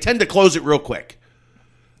door, they tend to close it real quick.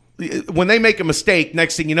 When they make a mistake,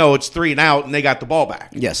 next thing you know, it's 3 and out, and they got the ball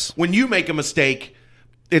back. Yes. When you make a mistake,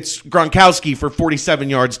 it's Gronkowski for 47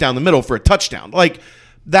 yards down the middle for a touchdown.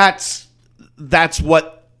 That's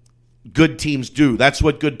what good teams do. That's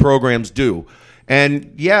what good programs do.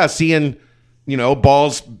 And seeing,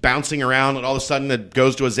 balls bouncing around and all of a sudden it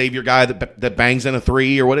goes to a Xavier guy that bangs in a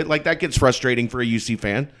 3 or what, that gets frustrating for a UC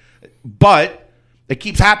fan. But it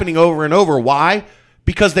keeps happening over and over. Why?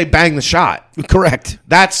 Because they bang the shot. Correct.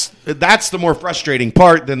 That's the more frustrating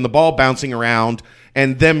part than the ball bouncing around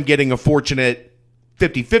and them getting a fortunate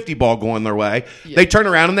 50-50 ball going their way. Yeah. They turn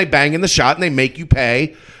around and they bang in the shot and they make you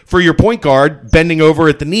pay for your point guard bending over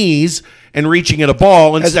at the knees and reaching at a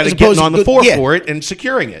ball instead of getting on the floor for it and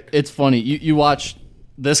securing it. It's funny. You watch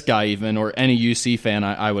this guy even, or any UC fan,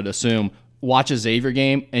 I would assume, watch a Xavier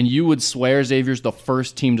game, and you would swear Xavier's the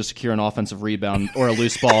first team to secure an offensive rebound or a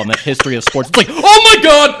loose ball in the history of sports. It's like, oh my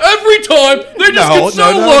God, every time they just get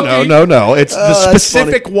so lucky. No. It's the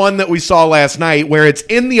specific one that we saw last night where it's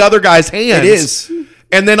in the other guy's hands. It is.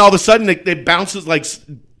 And then all of a sudden it bounces like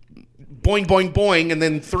boing, boing, boing, and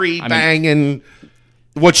then 3, bang, and...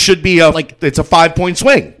 what should be it's a 5-point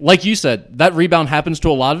swing. Like you said, that rebound happens to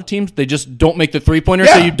a lot of teams. They just don't make the 3-pointer,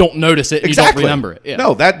 Yeah. so you don't notice it and Exactly. you don't remember it. Yeah.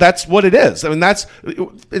 No, that's what it is. I mean, that's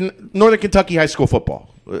in Northern Kentucky high school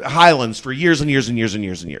football. Highlands for years and years and years and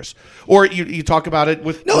years and years. Or you talk about it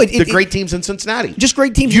with the great teams in Cincinnati. Just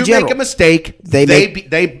great teams you in general. make a mistake,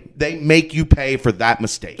 they make you pay for that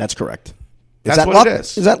mistake. That's correct. That's that what luck? it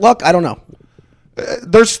is. Is that luck? I don't know.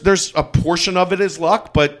 There's a portion of it is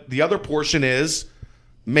luck, but the other portion is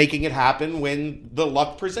making it happen when the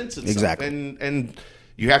luck presents itself. Exactly. And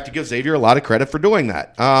you have to give Xavier a lot of credit for doing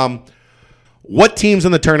that. What teams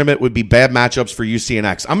in the tournament would be bad matchups for UC and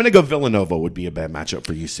X? I'm going to go Villanova would be a bad matchup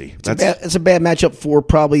for UC. It's a bad matchup for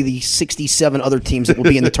probably the 67 other teams that will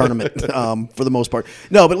be in the tournament for the most part.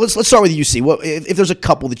 No, but let's start with UC. What if there's a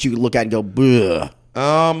couple that you could look at and go, bleh?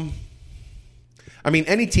 I mean,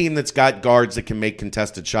 any team that's got guards that can make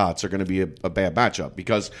contested shots are going to be a bad matchup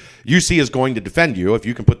because UC is going to defend you. If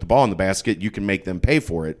you can put the ball in the basket, you can make them pay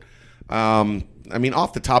for it. I mean,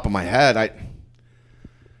 off the top of my head,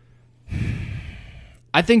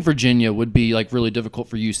 I think Virginia would be really difficult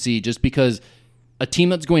for UC just because a team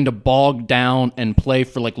that's going to bog down and play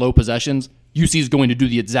for low possessions, UC is going to do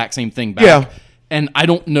the exact same thing back. Yeah. And I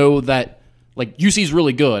don't know that UC is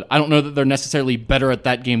really good. I don't know that they're necessarily better at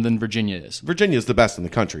that game than Virginia is. Virginia is the best in the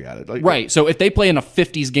country at it. Right. So if they play in a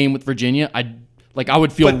 50s game with Virginia, I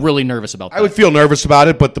would feel really nervous about that. I would feel nervous about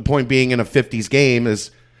it, but the point being in a 50s game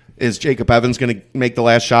is Jacob Evans going to make the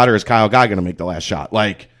last shot or is Kyle Guy going to make the last shot?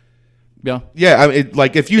 Yeah, I mean,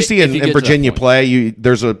 if you see in Virginia play,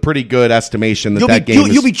 there's a pretty good estimation that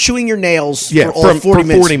game you'll be chewing your nails for 40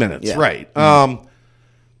 minutes. 40 minutes. Yeah. Right.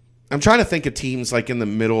 I'm trying to think of teams in the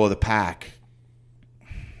middle of the pack.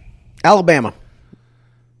 Alabama.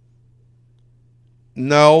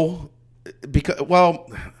 No, because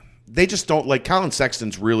they just don't Colin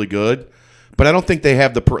Sexton's really good, but I don't think they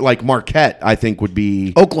have the Marquette. I think would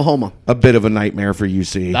be Oklahoma, a bit of a nightmare for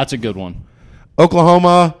UC. That's a good one.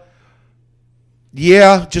 Oklahoma.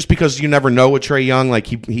 Yeah, just because you never know with Trae Young,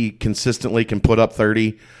 he consistently can put up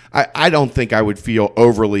 30. I don't think I would feel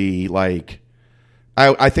overly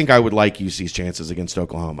I think I would like UC's chances against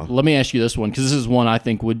Oklahoma. Let me ask you this one, because this is one I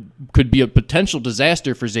think could be a potential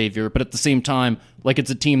disaster for Xavier, but at the same time, it's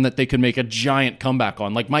a team that they could make a giant comeback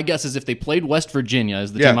on. My guess is if they played West Virginia,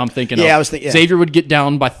 is the team I'm thinking of. I was thinking Xavier would get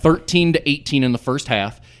down by 13 to 18 in the first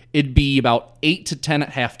half. It'd be about 8 to 10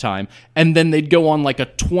 at halftime, and then they'd go on a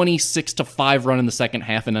 26-5 run in the second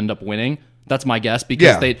half and end up winning. That's my guess,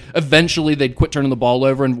 because they'd quit turning the ball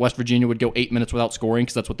over, and West Virginia would go 8 minutes without scoring,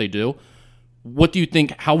 because that's what they do. What do you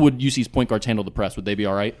think? How would UC's point guards handle the press? Would they be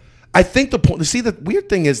all right? I think the weird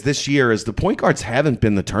thing is this year is the point guards haven't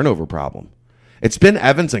been the turnover problem. It's been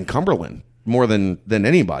Evans and Cumberland more than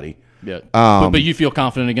anybody. Yeah, but you feel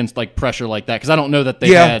confident against pressure like that, because I don't know that they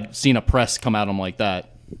had seen a press come at them like that.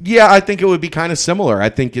 Yeah, I think it would be kind of similar. I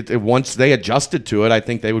think once they adjusted to it, I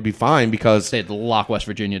think they would be fine because they'd lock West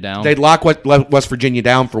Virginia down. They'd lock West Virginia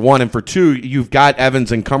down for one, and for two, you've got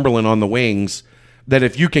Evans and Cumberland on the wings. That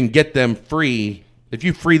if you can get them free, if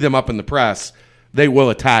you free them up in the press, they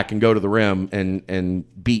will attack and go to the rim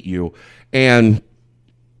and beat you. And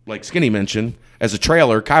like Skinny mentioned, as a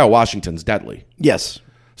trailer, Kyle Washington's deadly. Yes.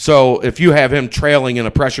 So if you have him trailing in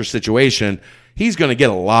a pressure situation, he's going to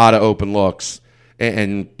get a lot of open looks.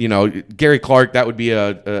 And Gary Clark, that would be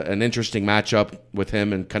an interesting matchup with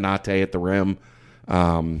him and Kanate at the rim.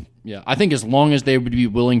 Yeah, I think as long as they would be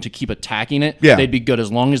willing to keep attacking it, Yeah. they'd be good.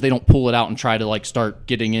 As long as they don't pull it out and try to start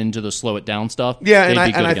getting into the slow it down stuff, Yeah, they'd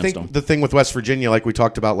be good I against think them. the thing with West Virginia, like we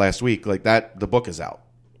talked about last week, the book is out.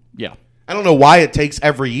 Yeah, I don't know why it takes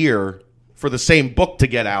every year for the same book to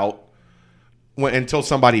get out until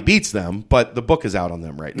somebody beats them, but the book is out on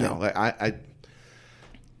them right now.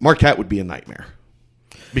 Marquette would be a nightmare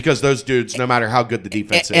because those dudes, no matter how good the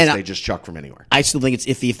defense is, they just chuck from anywhere. I still think it's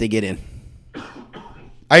iffy if they get in.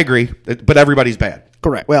 I agree, but everybody's bad.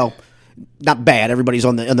 Correct. Well, not bad. Everybody's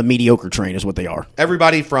on the mediocre train is what they are.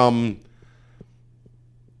 Everybody from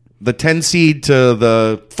the 10 seed to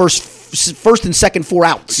the first and second 4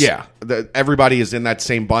 outs. Yeah, everybody is in that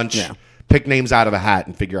same bunch. Yeah. Pick names out of a hat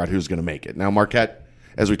and figure out who's going to make it. Now, Marquette,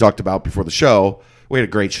 as we talked about before the show, we had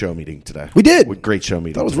a great show meeting today. We did. Great show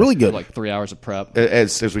meeting. That was really good. 3 hours of prep.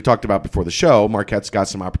 As we talked about before the show, Marquette's got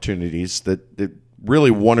some opportunities that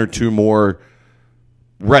really one or two more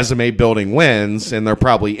resume building wins, and they're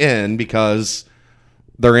probably in because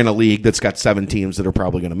they're in a league that's got 7 teams that are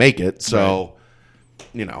probably going to make it. So,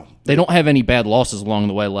 they don't have any bad losses along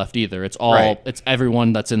the way left either. It's all it's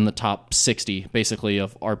everyone that's in the top 60 basically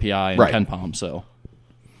of RPI and Ken Palm. So, all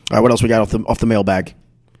right, what else we got off the mailbag?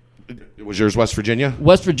 Was yours West Virginia?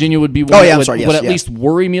 West Virginia would be one that would at least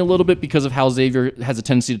worry me a little bit because of how Xavier has a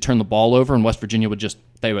tendency to turn the ball over, and West Virginia would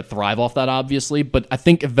thrive off that, obviously. But I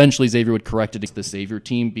think eventually Xavier would correct it against the Xavier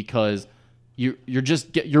team because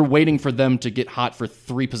you're waiting for them to get hot for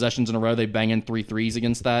 3 possessions in a row. They bang in 3 threes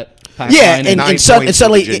against that. And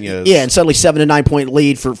suddenly 7 to 9 point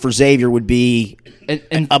lead for Xavier would be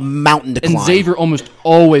a mountain to climb. And Xavier almost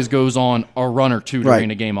always goes on a run or two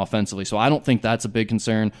during a game offensively, so I don't think that's a big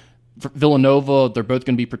concern. For Villanova, they're both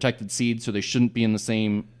going to be protected seeds, so they shouldn't be in the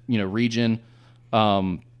same region.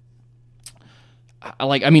 Any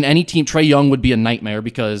team, Trae Young would be a nightmare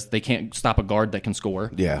because they can't stop a guard that can score.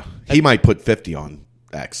 Yeah, he might put 50 on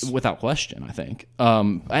X without question. I think.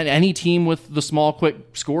 And any team with the small,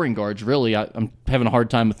 quick scoring guards, really, I'm having a hard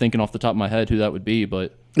time thinking off the top of my head who that would be,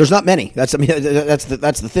 but. There's not many. That's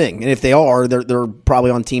the thing. And if they are, they're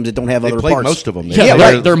probably on teams that don't have other parts. Most of them.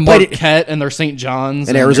 They're Marquette and they're St. John's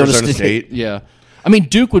and Arizona State. Yeah,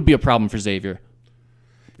 Duke would be a problem for Xavier.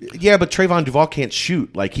 Yeah, but Trayvon Duval can't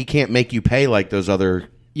shoot. Like he can't make you pay like those other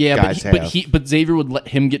guys have. But Xavier would let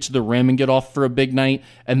him get to the rim and get off for a big night,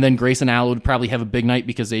 and then Grayson Allen would probably have a big night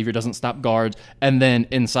because Xavier doesn't stop guards, and then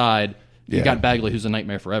inside. You got Bagley, who's a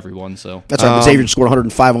nightmare for everyone. So that's right. Xavier scored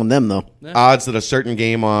 105 on them, though. Yeah. Odds that a certain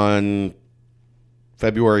game on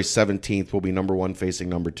February 17th will be number 1 facing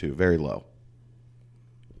number 2. Very low.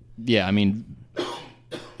 Yeah,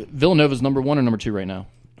 Villanova's number 1 or number 2 right now.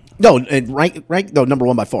 No, no, number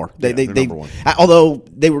 1 by far. They number 1. Although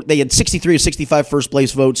they had 63 to 65 first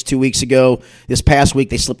place votes 2 weeks ago. This past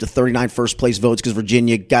week they slipped to 39 first place votes because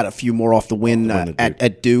Virginia got a few more off the win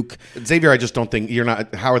at Duke. Xavier, I just don't think you're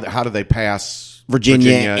not. How do they pass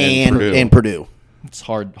Virginia and Purdue? It's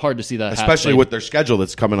hard to see that, especially with their schedule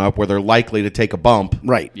that's coming up, where they're likely to take a bump,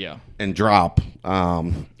 right? Yeah, and drop.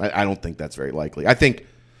 I don't think that's very likely. I think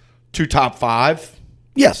 2 top 5.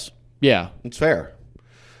 Yes, yeah, it's fair.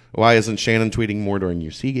 Why isn't Shannon tweeting more during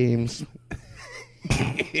UC games?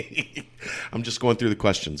 I'm just going through the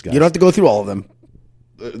questions, guys. You don't have to go through all of them.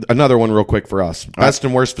 Another one real quick for us. Best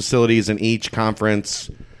and worst facilities in each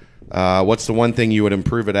conference. What's the one thing you would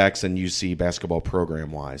improve at X and UC basketball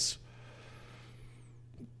program-wise?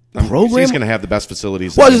 He's going to have the best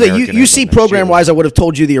facilities. Well, UC program-wise, I would have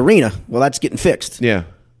told you the arena. Well, that's getting fixed. Yeah.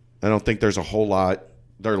 I don't think there's a whole lot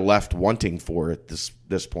they're left wanting for at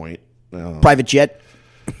this point. Private jet.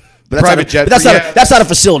 But that's not a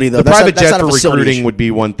facility, though. Private jet for recruiting would be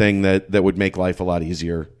one thing that would make life a lot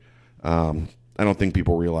easier. I don't think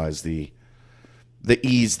people realize the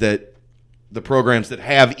ease that the programs that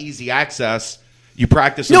have easy access, you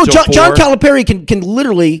practice until 4. John Calipari can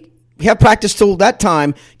literally have practice till that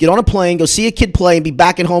time, get on a plane, go see a kid play, and be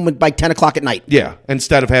back at home by 10 o'clock at night. Yeah,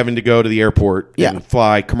 instead of having to go to the airport and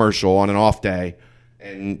fly commercial on an off day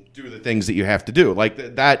and do the things that you have to do.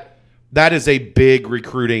 Like that is a big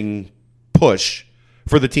recruiting push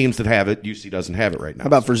for the teams that have it. UC doesn't have it right now. How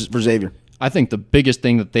about for Xavier? I think the biggest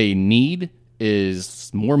thing that they need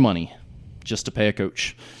is more money just to pay a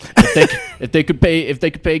coach. If they could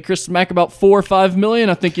pay Chris Mack about $4 or $5 million,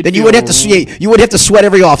 I think you would have to sweat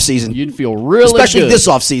every offseason. You'd feel really especially good. This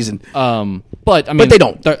offseason. But they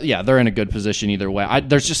don't. They're in a good position either way.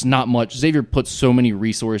 There's just not much. Xavier puts so many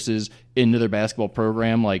resources into their basketball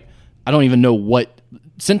program. Like I don't even know what.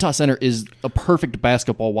 Cintas Center is a perfect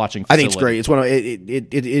basketball watching facility. I think it's great. It's one of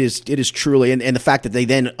it is truly, and the fact that they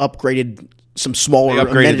then upgraded some smaller. They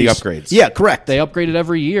upgraded amenities. the upgrades. Yeah, correct. They upgraded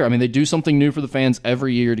every year. They do something new for the fans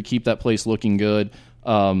every year to keep that place looking good.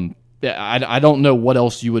 I don't know what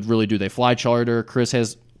else you would really do. They fly charter. Chris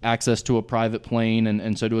has access to a private plane,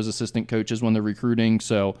 and so do his assistant coaches when they're recruiting.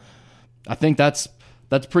 So I think that's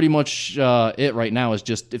pretty much it right now. Is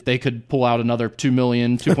just if they could pull out another $2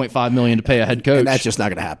 million, $2.5 million to pay a head coach. And that's just not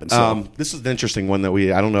going to happen. So. This is an interesting one that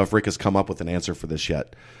I don't know if Rick has come up with an answer for this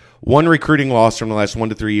yet. One recruiting loss from the last 1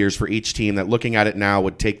 to 3 years for each team that looking at it now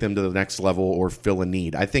would take them to the next level or fill a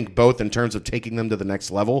need. I think both in terms of taking them to the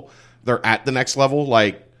next level, they're at the next level.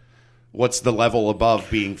 Like, what's the level above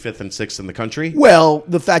being 5th and 6th in the country? Well,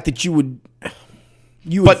 the fact that you would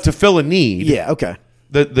but to fill a need. Yeah, okay.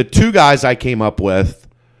 The 2 guys I came up with,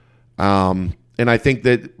 and I think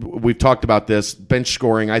that we've talked about this, bench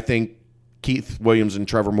scoring, I think Keith Williams and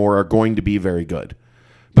Trevor Moore are going to be very good.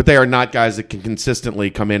 But they are not guys that can consistently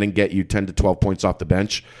come in and get you 10 to 12 points off the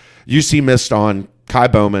bench. UC missed on Kai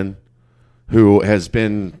Bowman, who has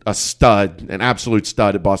been a stud, an absolute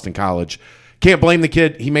stud at Boston College. Can't blame the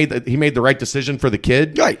kid. He made the right decision for the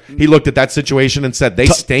kid. Right. He looked at that situation and said, "They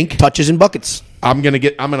stink. Touches and buckets. I'm gonna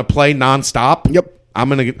play nonstop. Yep.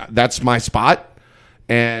 That's my spot."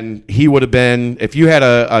 And he would have been, if you had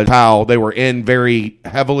a pal they were in very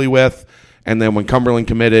heavily with, And then when Cumberland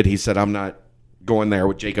committed, he said, I'm not going there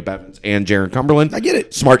with Jacob Evans and Jaron Cumberland. I get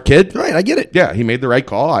it. Smart kid. Right, I get it. Yeah, he made the right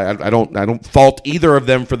call. I don't fault either of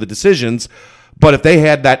them for the decisions. But if they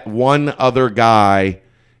had that one other guy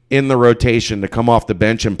in the rotation to come off the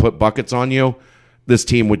bench and put buckets on you, this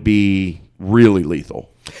team would be really lethal.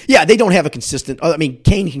 Yeah, they don't have a consistent. I mean,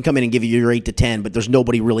 Kane can come in and give you your 8 to 10, but there's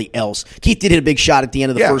nobody really else. Keith did hit a big shot at the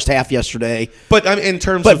end of the first half yesterday, but I mean, in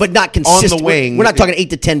terms of but not consistent. on the wing, we're not talking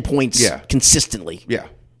 8 to 10 points consistently. Yeah,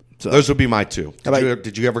 so those would be my two.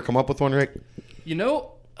 Did you ever come up with one, Rick? You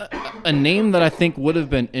know, a name that I think would have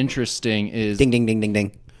been interesting is ding ding ding ding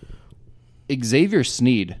ding. Xavier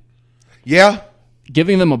Sneed. Yeah,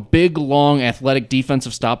 giving them a big, long, athletic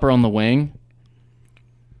defensive stopper on the wing.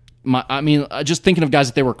 Just thinking of guys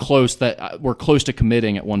that they were close to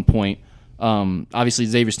committing at one point. Obviously,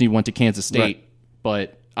 Xavier Sneed went to Kansas State, right.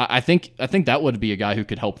 But I think that would be a guy who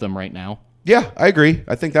could help them right now. Yeah, I agree.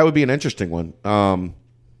 I think that would be an interesting one.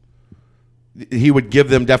 He would give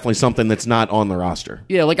them definitely something that's not on the roster.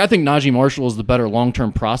 Yeah, I think Najee Marshall is the better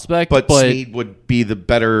long-term prospect, but Sneed would be the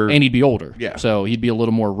better, and he'd be older. Yeah, so he'd be a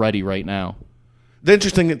little more ready right now. The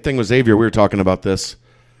interesting thing with Xavier, we were talking about this.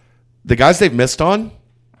 The guys they've missed on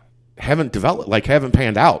haven't developed, haven't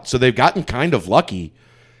panned out. So they've gotten kind of lucky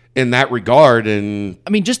in that regard. And I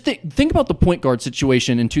mean, just think about the point guard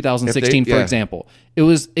situation in 2016, for example. It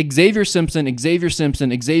was Xavier Simpson. Xavier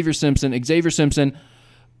Simpson said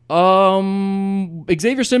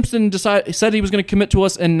he was going to commit to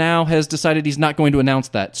us and now has decided he's not going to announce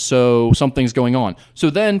that. So something's going on. So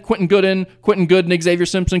then Quentin Gooden,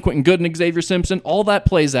 Xavier Simpson, all that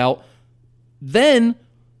plays out. Then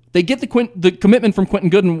they get the commitment from Quentin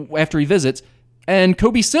Gooden after he visits, and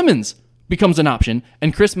Kobe Simmons becomes an option.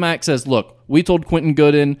 And Chris Mack says, look, we told Quentin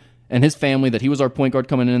Gooden and his family that he was our point guard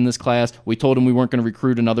coming in this class. We told him we weren't going to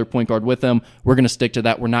recruit another point guard with him. We're going to stick to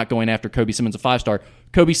that. We're not going after Kobe Simmons, a 5-star.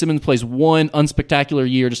 Kobe Simmons plays one unspectacular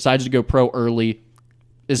year, decides to go pro early,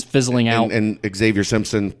 is fizzling out. And Xavier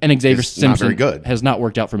Simpson not very good. Has not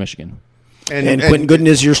worked out for Michigan. And Quentin Gooden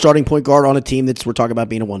is your starting point guard on a team we're talking about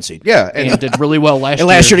being a 1 seed. Yeah, and did really well last year. And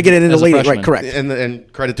last year to get it in the league, freshman. right? Correct.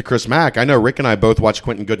 And credit to Chris Mack. I know Rick and I both watched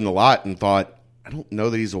Quentin Gooden a lot and thought, I don't know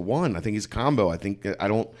that he's a 1. I think he's a combo. I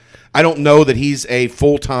don't know that he's a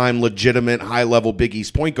full-time, legitimate, high-level Big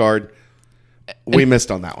East point guard. We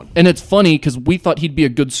missed on that one. And it's funny because we thought he'd be a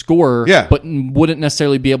good scorer, but wouldn't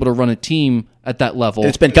necessarily be able to run a team at that level. And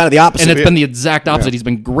it's been kind of the opposite. And it's been the exact opposite. Yeah. He's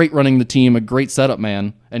been great running the team, a great setup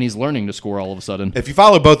man, and he's learning to score all of a sudden. If you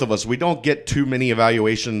follow both of us, we don't get too many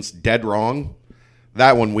evaluations dead wrong.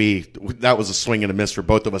 That one, that was a swing and a miss for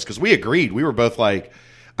both of us because we agreed. We were both like,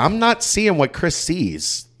 I'm not seeing what Chris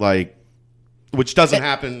sees, which doesn't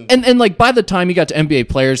happen. And by the time you got to NBA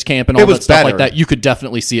Players Camp and all that stuff like that, you could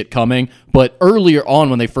definitely see it coming. But earlier on,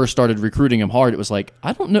 when they first started recruiting him hard, it was like,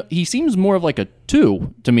 I don't know. He seems more of a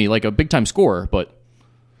 2 to me, like a big-time scorer, but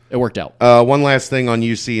it worked out. One last thing on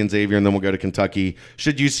UC and Xavier, and then we'll go to Kentucky.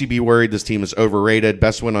 Should UC be worried this team is overrated?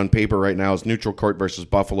 Best win on paper right now is neutral court versus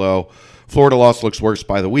Buffalo. Florida loss looks worse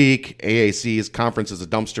by the week. AAC's conference is a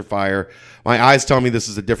dumpster fire. My eyes tell me this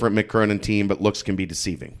is a different Mick Cronin team, but looks can be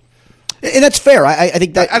deceiving. And that's fair. I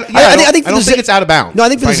think that. I don't think it's out of bounds. No, I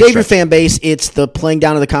think for the Xavier fan base, it's the playing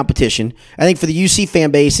down of the competition. I think for the UC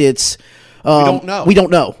fan base, it's we don't know. We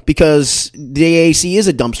don't know because the AAC is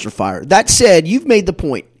a dumpster fire. That said, you've made the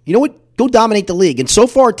point. You know what? Go dominate the league. And so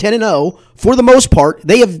far, 10-0 for the most part.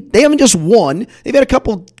 They haven't just won. They've had a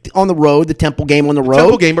couple on the road. The Temple game on the road.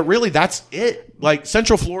 Temple game, but really that's it.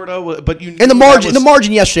 Central Florida, but you. And the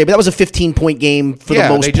margin yesterday, but that was a 15-point game for the most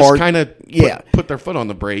part. They just kind of put their foot on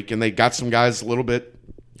the brake, and they got some guys a little bit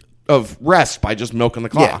of rest by just milking the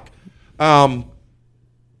clock. Yeah.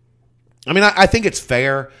 I think it's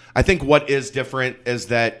fair. I think what is different is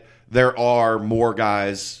that there are more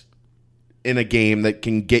guys in a game that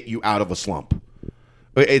can get you out of a slump.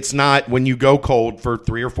 It's not when you go cold for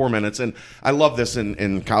 3 or 4 minutes, and I love this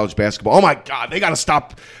in college basketball. Oh, my God, they got to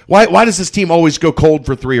stop. Why does this team always go cold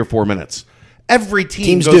for 3 or 4 minutes? Every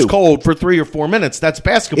team goes cold for 3 or 4 minutes. That's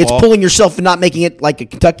basketball. It's pulling yourself and not making it like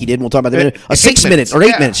Kentucky did. We'll talk about that. A 6 minutes or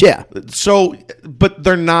 8 minutes, yeah. So, but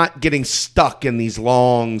they're not getting stuck in these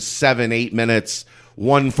long 7-8 minutes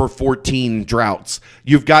 1 for 14 droughts.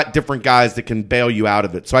 You've got different guys that can bail you out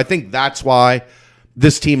of it. So I think that's why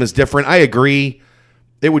this team is different. I agree.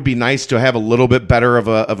 It would be nice to have a little bit better of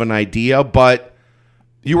an idea, but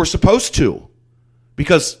you were supposed to,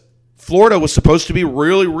 because Florida was supposed to be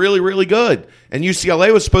really, really, really good, and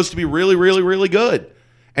UCLA was supposed to be really, really, really good.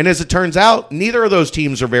 And as it turns out, neither of those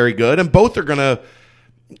teams are very good, and both are going to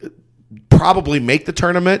probably make the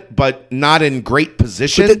tournament, but not in great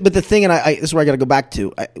position. But the thing, and this is where I got to go back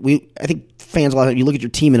to. I think fans a lot. You look at your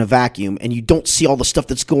team in a vacuum, and you don't see all the stuff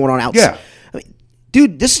that's going on outside. Yeah. I mean,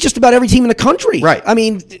 dude, this is just about every team in the country. Right. I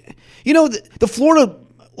mean, the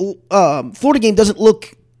Florida game doesn't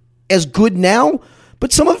look as good now,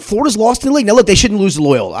 but some of Florida's lost in the league. Now, look, they shouldn't lose to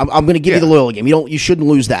Loyola. I'm going to give you the Loyola game. You shouldn't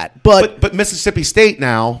lose that. But Mississippi State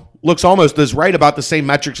now looks almost as right about the same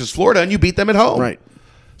metrics as Florida, and you beat them at home. Right.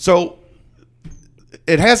 So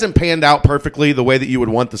it hasn't panned out perfectly the way that you would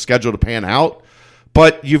want the schedule to pan out,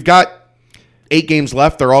 but you've got 8 games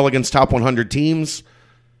left. They're all against top 100 teams.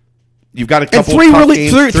 You've got a couple three of tough really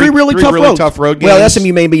games, three really tough road games. Well,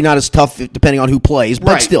 SMU may be not as tough depending on who plays,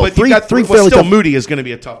 but right, still, but three fairly still tough. Moody is going to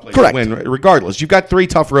be a tough place Correct. to win regardless. You've got 3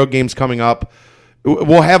 tough road games coming up.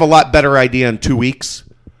 We'll have a lot better idea in 2 weeks.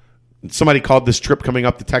 Somebody called this trip coming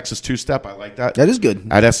up the Texas two-step. I like that. That is good.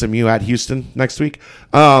 At SMU, at Houston next week.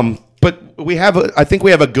 But I think we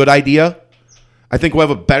have a good idea. I think we'll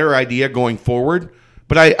have a better idea going forward.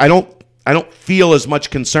 But I don't feel as much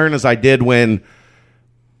concern as I did when,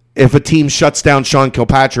 if a team shuts down Sean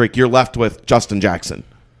Kilpatrick, you're left with Justin Jackson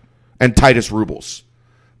and Titus Rubles.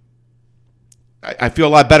 I feel a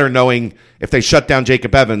lot better knowing if they shut down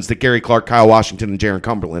Jacob Evans that Gary Clark, Kyle Washington, and Jaron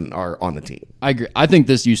Cumberland are on the team. I agree. I think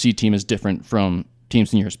this UC team is different from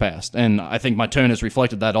teams in years past, and I think my tone has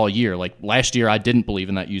reflected that all year. Like last year, I didn't believe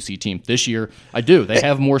in that UC team. This year, I do. They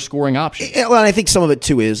have more scoring options. Well, and I think some of it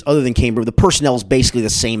too is, other than Cambridge, the personnel is basically the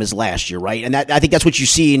same as last year, right? And I think that's what you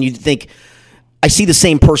see, and you think, I see the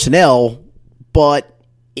same personnel, but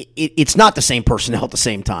it's not the same personnel at the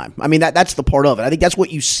same time. I mean, that's the part of it. I think that's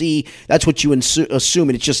what you see. That's what you assume,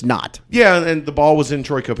 and it's just not. Yeah, and the ball was in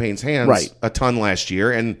Troy Copaine's hands a ton last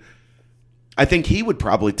year, and I think he would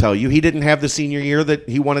probably tell you he didn't have the senior year that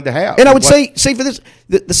he wanted to have. And I would say for this,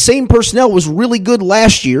 the same personnel was really good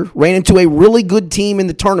last year, ran into a really good team in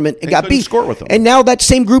the tournament, and got beat. Score with them. And now that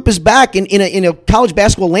same group is back in a college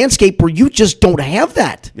basketball landscape where you just don't have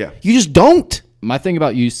that. Yeah. You just don't. My thing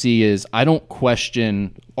about UC is I don't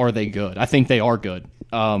question, are they good? I think they are good.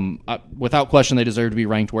 Without question, they deserve to be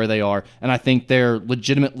ranked where they are, and I think they're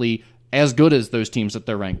legitimately as good as those teams that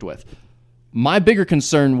they're ranked with. My bigger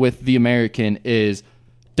concern with the American is,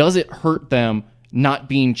 does it hurt them not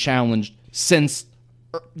being challenged since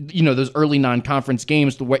those early non-conference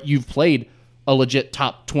games where you've played a legit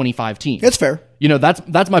top 25 team? That's fair.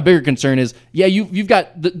 That's my bigger concern is, you've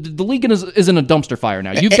got the league isn't a dumpster fire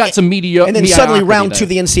now. You've got some mediocre. And then suddenly round 2 of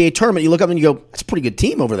the NCAA tournament, you look up and you go, that's a pretty good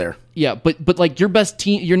team over there. Yeah, but like your best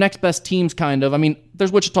team, your next best teams kind of, I mean,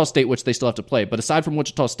 there's Wichita State, which they still have to play. But aside from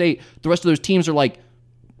Wichita State, the rest of those teams are like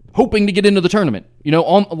hoping to get into the tournament.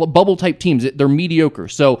 On bubble type teams, they're mediocre.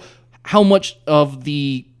 So how much of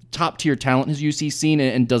the top tier talent has UC seen,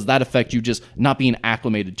 and does that affect you just not being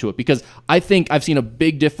acclimated to it? Because I think I've seen a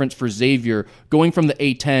big difference for Xavier going from the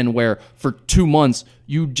A10, where for 2 months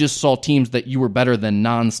you just saw teams that you were better than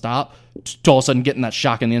nonstop, to all of a sudden getting that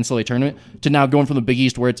shock in the NCAA tournament, to now going from the Big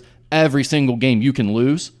East where it's every single game you can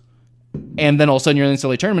lose, and then all of a sudden you're in the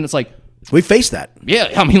NCAA tournament. It's like, we faced that.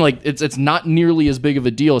 Yeah, I mean, like it's not nearly as big of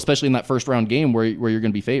a deal, especially in that first round game where you're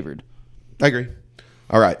going to be favored. I agree.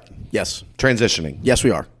 All right. Yes. Transitioning. Yes,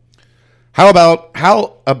 we are. How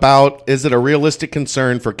about is it a realistic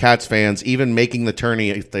concern for Cats fans even making the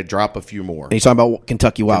tourney if they drop a few more? And you're talking about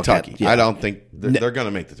Kentucky Wildcats. Kentucky. Yeah. I don't think they're going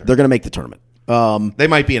to make the tournament. They're going to make the tournament. They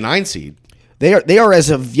might be a 9 seed. They are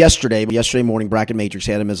as of yesterday morning, Bracket Matrix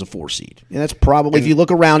had them as a 4 seed. And that's probably, if you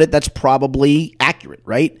look around it, that's probably accurate,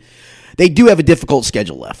 right? They do have a difficult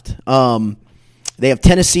schedule left. They have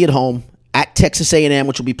Tennessee at home, at Texas A&M,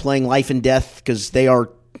 which will be playing life and death because they are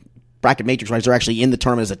Bracket Matrix, right? They're actually in the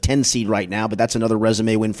tournament as a 10 seed right now, but that's another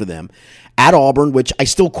resume win for them. At Auburn, which I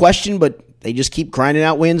still question, but they just keep grinding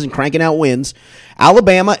out wins and cranking out wins.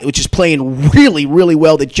 Alabama, which is playing really, really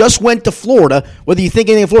well. They just went to Florida. Whether you think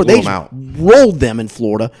anything of Florida, they just rolled them in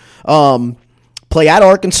Florida. Play at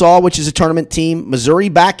Arkansas, which is a tournament team. Missouri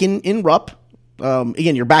back in Rupp.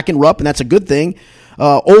 Again, you're back in Rupp, and that's a good thing.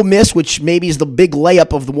 Ole Miss, which maybe is the big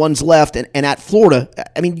layup of the ones left, and at Florida.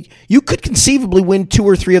 I mean, you could conceivably win 2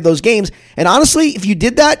 or 3 of those games. And honestly, if you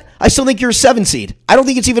did that, I still think you're a 7 seed. I don't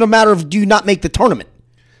think it's even a matter of do you not make the tournament.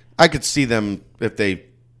 I could see them, if they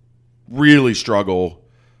really struggle,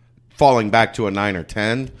 falling back to a 9 or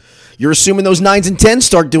 10. You're assuming those 9s and 10s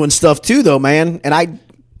start doing stuff too, though, man. And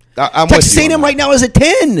I'm Texas A&M right now is at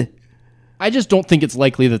 10. I just don't think it's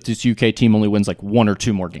likely that this UK team only wins like 1 or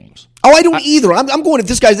 2 more games. Oh, I don't either. I'm going if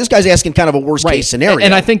this guy's asking kind of a worst case scenario.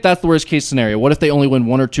 And I think that's the worst case scenario. What if they only win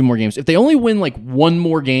 1 or 2 more games? If they only win like 1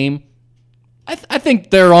 more game, I think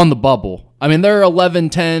they're on the bubble. I mean, they're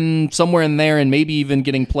 11-10, somewhere in there, and maybe even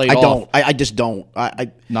getting played off. I just don't.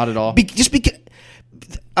 Not at all. Just because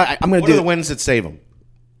I'm going to do What are the wins that save them?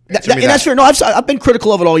 and that's fair. No, I've been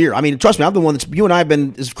critical of it all year. I mean, trust me, I'm the one you and I have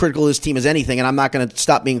been as critical of this team as anything, and I'm not going to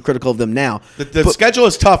stop being critical of them now. The schedule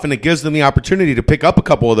is tough, and it gives them the opportunity to pick up a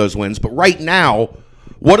couple of those wins. But right now,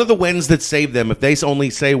 what are the wins that save them if they only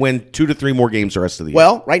say win 2 to 3 more games the rest of the year?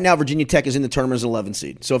 Well, right now, Virginia Tech is in the tournament as an 11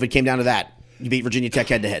 seed. So if it came down to that, you beat Virginia Tech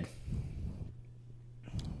head to head.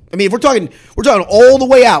 I mean, if we're talking all the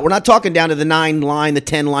way out. We're not talking down to the 9 line, the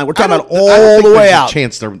 10 line. We're talking about all the way out.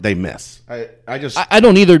 Chance they miss. I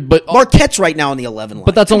don't either. But Marquette's right now on the 11 line.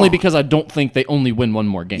 But that's only because I don't think they only win one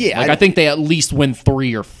more game. Yeah, I think they at least win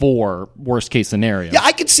 3 or 4. Worst case scenario. Yeah,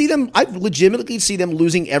 I could see them. I legitimately see them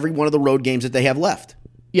losing every one of the road games that they have left.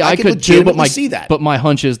 Yeah, I could too, but my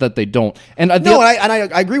hunch is that they don't. And I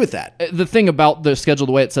agree with that. The thing about the schedule,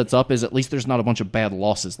 the way it sets up, is at least there's not a bunch of bad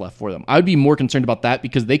losses left for them. I would be more concerned about that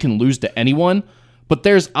because they can lose to anyone, but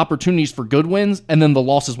there's opportunities for good wins, and then the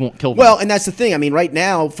losses won't kill them. Well, and that's the thing. I mean, right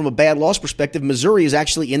now, from a bad loss perspective, Missouri is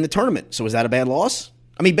actually in the tournament. So is that a bad loss?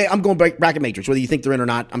 I mean, I'm going bracket matrix. Whether you think they're in or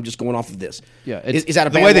not, I'm just going off of this. Yeah, is that a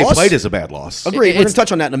bad The loss? way they played is a bad loss. Agreed. We're going to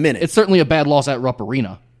touch on that in a minute. It's certainly a bad loss at Rupp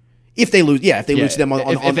Arena. If they lose, lose to them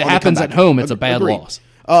if it happens at home, it's a bad loss.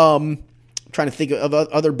 Trying to think of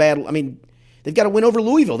other bad. I mean, they've got to win over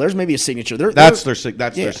Louisville. There's maybe a signature. That's their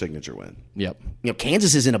signature win. Yep.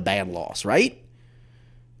 Kansas isn't a bad loss, right?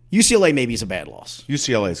 UCLA maybe is a bad loss.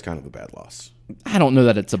 UCLA is kind of a bad loss. I don't know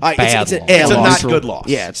that it's a bad loss. It's a not good loss.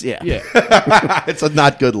 Yeah, It's a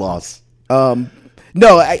not good loss.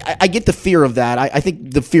 No, I get the fear of that. I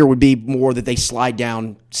think the fear would be more that they slide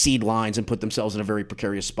down seed lines and put themselves in a very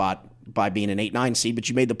precarious spot by being an 8-9 seed. But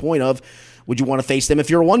you made the point of, would you want to face them if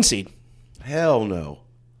you're a 1 seed? Hell no.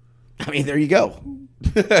 I mean, there you go.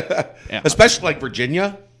 Especially like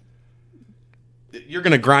Virginia. You're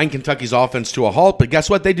going to grind Kentucky's offense to a halt, but guess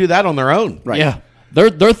what? They do that on their own. Right. Yeah.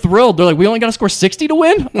 They're thrilled. They're like, we only got to score 60 to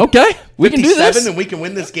win? Okay. We can do this. And we can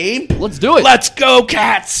win this game? Let's do it. Let's go,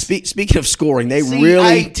 Cats. Speaking of scoring, they Cats.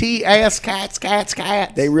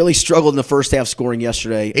 They really struggled in the first half scoring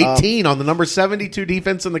yesterday. 18 on the number 72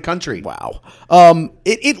 defense in the country. Wow.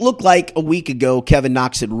 It looked like a week ago Kevin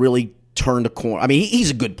Knox had really turned a corner. I mean,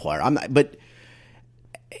 he's a good player. But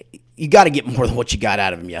you got to get more than what you got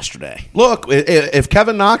out of him yesterday. Look, if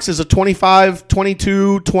Kevin Knox is a 25,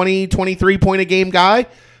 22, 20, 23 point a game guy,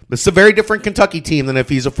 it's a very different Kentucky team than if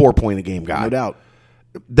he's a 4 point a game guy. No doubt.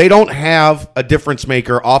 They don't have a difference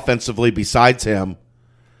maker offensively besides him.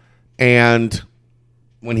 And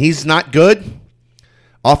when he's not good,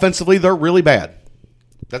 offensively, they're really bad.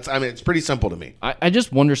 It's pretty simple to me. I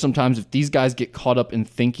just wonder sometimes if these guys get caught up in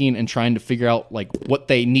thinking and trying to figure out like what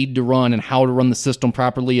they need to run and how to run the system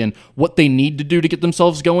properly and what they need to do to get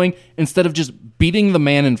themselves going instead of just beating the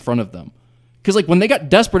man in front of them. Because like when they got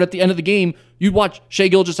desperate at the end of the game, you'd watch Shai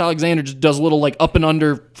Gilgeous-Alexander just does a little like up and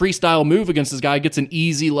under freestyle move against this guy, gets an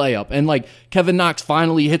easy layup, and like Kevin Knox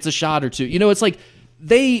finally hits a shot or two. You know, it's like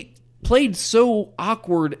they played so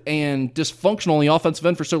awkward and dysfunctional in the offensive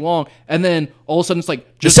end for so long, and then all of a sudden it's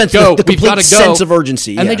like, just go. The We've got to go. Sense of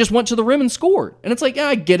urgency. And they just went to the rim and scored. And it's like, yeah,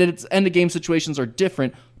 I get it. It's end-of-game situations are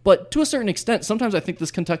different. But to a certain extent, sometimes I think this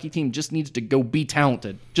Kentucky team just needs to go be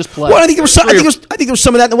talented. Just play. Well, I think there was some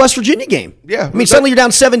of that in the West Virginia game. Yeah. I mean, suddenly you're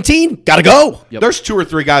down 17. Got to go. Yep. There's 2 or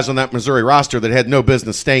 3 guys on that Missouri roster that had no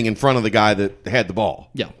business staying in front of the guy that had the ball.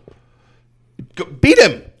 Yeah. Beat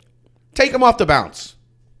him. Take him off the bounce.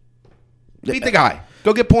 Beat the guy.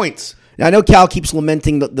 Go get points. Now, I know Cal keeps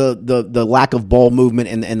lamenting the lack of ball movement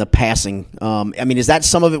and the passing. I mean, is that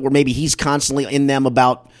some of it where maybe he's constantly in them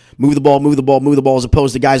about move the ball, as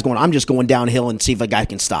opposed to guys going, I'm just going downhill and see if a guy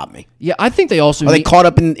can stop me? Yeah, I think they also are they caught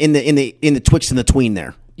up in the twixt and the tween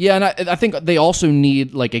there? Yeah, and I think they also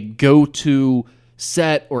need like a go-to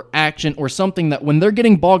set or action or something that when they're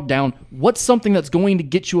getting bogged down, what's something that's going to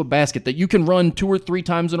get you a basket that you can run 2 or 3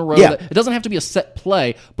 times in a row? Yeah. It doesn't have to be a set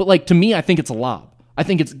play, but like to me, I think it's a lob. I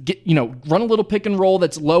think it's run a little pick and roll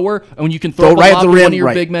that's lower, and when you can throw right lob at the to rim, one of your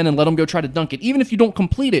right. big men and let them go try to dunk it. Even if you don't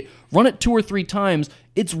complete it, run it 2 or 3 times.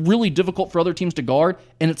 It's really difficult for other teams to guard,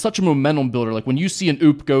 and it's such a momentum builder. Like when you see an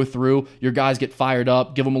oop go through, your guys get fired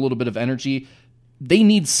up, give them a little bit of energy. They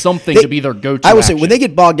need something to be their go-to. I would say when they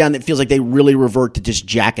get bogged down, it feels like they really revert to just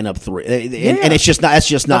jacking up 3, and it's just not. That's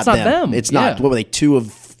just not them. It's not. What were they, 2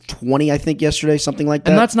 of 20, I think, yesterday, something like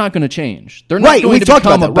that. And that's not going to change. They're not going to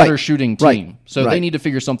become a better shooting team. So they need to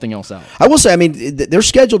figure something else out. I will say, I mean, their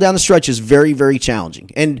schedule down the stretch is very, very challenging.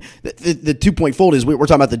 And the 2-point fold is we're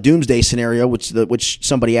talking about the doomsday scenario, which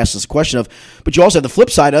somebody asked us a question of. But you also have the flip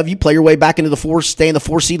side of you play your way back into the 4, stay in the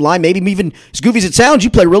 4-seed line. Maybe even, as goofy as it sounds, you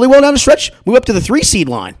play really well down the stretch, move up to the 3-seed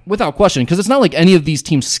line. Without question, because it's not like any of these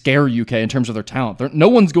teams scare UK in terms of their talent. No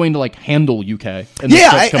one's going to handle UK.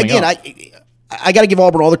 I got to give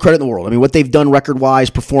Auburn all the credit in the world. I mean, what they've done record-wise,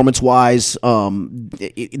 performance-wise,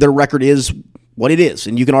 their record is what it is.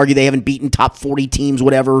 And you can argue they haven't beaten top 40 teams,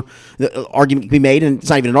 whatever. The argument can be made, and it's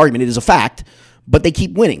not even an argument. It is a fact. But they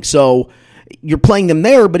keep winning. So you're playing them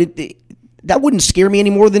there, but that wouldn't scare me any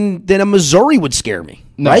more than a Missouri would scare me,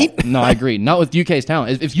 right? No, I agree. Not with UK's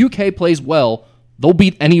talent. If UK plays well, they'll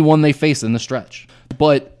beat anyone they face in the stretch.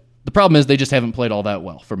 But the problem is they just haven't played all that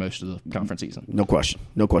well for most of the conference season. No question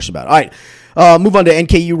about it. All right, move on to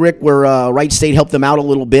NKU, Rick, where Wright State helped them out a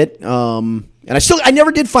little bit. And I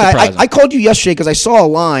never did find. I called you yesterday because I saw a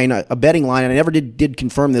line, a betting line, and I never did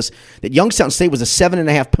confirm this, that Youngstown State was a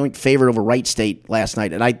 7.5 point favorite over Wright State last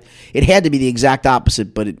night, and it had to be the exact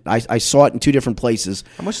opposite, but I saw it in 2 different places.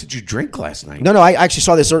 How much did you drink last night? No, I actually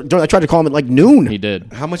saw this. I tried to call him at like noon. He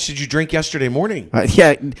did. How much did you drink yesterday morning?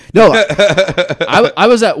 I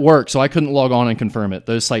was at work, so I couldn't log on and confirm it.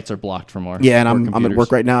 Those sites are blocked from our and I'm at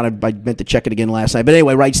work right now, and I meant to check it again last night. But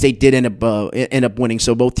anyway, Wright State did end up winning,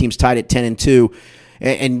 so both teams tied at 10-2.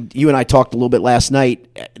 And you and I talked a little bit last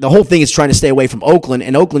night. The whole thing is trying to stay away from Oakland,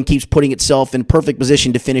 and Oakland keeps putting itself in perfect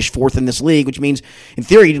position to finish 4th in this league, which means, in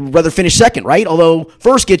theory, you'd rather finish 2nd, right? Although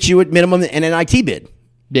first gets you at minimum an NIT bid.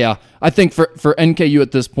 Yeah, I think for NKU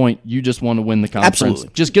at this point, you just want to win the conference. Absolutely.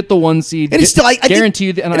 Just get the 1 seed. And it's still, I guarantee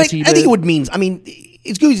you the NIT bid. I think it would mean,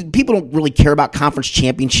 it's good. People don't really care about conference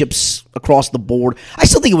championships across the board. I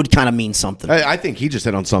still think it would kind of mean something. I think he just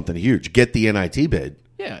hit on something huge. Get the NIT bid.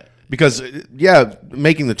 Yeah. Because,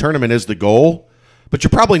 making the tournament is the goal, but you're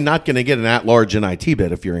probably not going to get an at-large NIT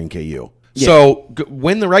bid if you're in KU. Yeah. So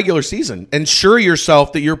win the regular season. Ensure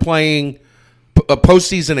yourself that you're playing a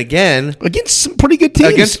postseason again. Against some pretty good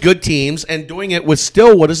teams. Against good teams, and doing it with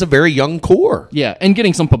still what is a very young core. Yeah, and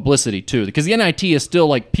getting some publicity, too. Because the NIT is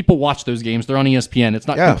still, people watch those games. They're on ESPN. It's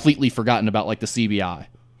not completely forgotten about, the CBI.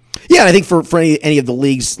 Yeah, and I think for any of the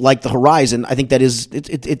leagues like the Horizon, I think that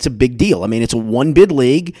it's a big deal. I mean, it's a 1-bid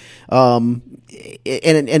league, and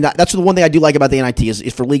that's the one thing I do like about the NIT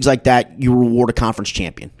is for leagues like that, you reward a conference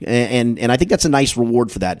champion, and I think that's a nice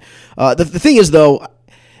reward for that. The thing is, though,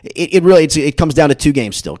 it comes down to 2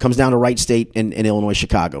 games still. It comes down to Wright State and Illinois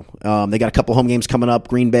Chicago. They got a couple home games coming up.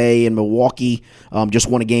 Green Bay and Milwaukee just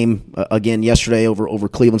won a game again yesterday over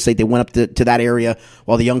Cleveland State. They went up to that area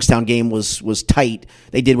while the Youngstown game was tight.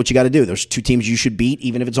 They did what you got to do. There's 2 teams you should beat,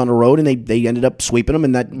 even if it's on the road, and they ended up sweeping them,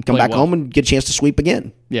 and that come back home and get a chance to sweep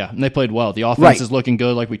again. Yeah, and they played well. The offense is looking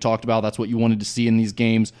good, like we talked about. That's what you wanted to see in these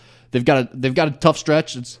games. They've got a tough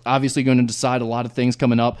stretch. It's obviously going to decide a lot of things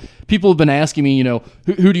coming up. People have been asking me,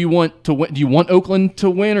 who do you want to win? Do you want Oakland to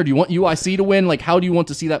win, or do you want UIC to win? How do you want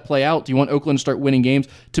to see that play out? Do you want Oakland to start winning games?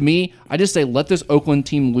 To me, I just say let this Oakland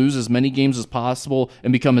team lose as many games as possible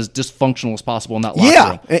and become as dysfunctional as possible in that locker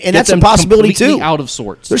room. And that's a possibility too. Out of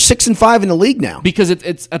sorts. They're 6-5 in the league now because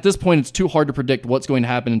it's at this point it's too hard to predict what's going to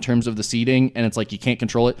happen in terms of the seeding, and it's you can't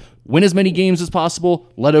control it. Win as many games as possible.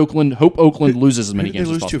 Hope Oakland loses as many games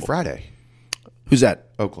as possible. They lose to Friday. Who's that?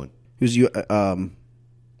 Oakland. Who's you?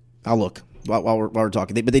 I'll look while we're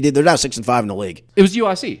talking. They're now 6-5 in the league. It was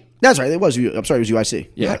UIC. That's right. I'm sorry. It was UIC.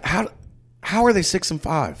 Yeah. How are they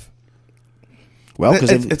 6-5? Well,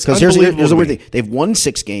 because here's the weird thing. They've won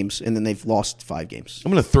 6 games and then they've lost 5 games.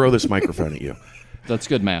 I'm going to throw this microphone at you. That's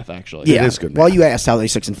good math, actually. Yeah, it is good math. While you asked how they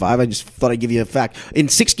 6-5, I just thought I'd give you a fact. In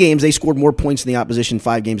 6 games, they scored more points than the opposition.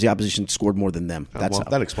 5 games, the opposition scored more than them.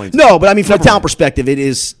 That explains. No, but I mean, from a talent perspective, it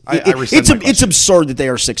is. It's absurd that they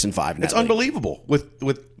are 6-5. It's unbelievable with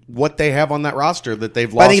what they have on that roster that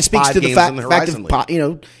they've lost. I think it speaks to the fact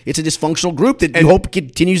of it's a dysfunctional group that you hope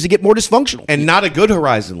continues to get more dysfunctional, and not a good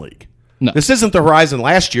Horizon League. No. This isn't the Horizon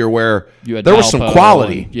last year where there was some Valpo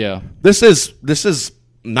quality. Yeah, this is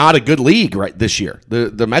not a good league right this year.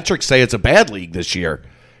 The metrics say it's a bad league this year,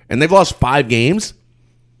 and they've lost 5 games.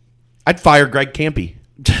 I'd fire Greg Campy.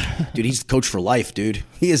 Dude, he's the coach for life, dude.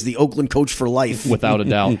 He is the Oakland coach for life. Without a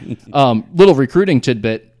doubt. Little recruiting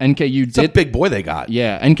tidbit. NKU a big boy they got.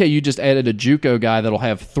 Yeah, NKU just added a JUCO guy that'll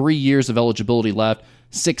have 3 years of eligibility left.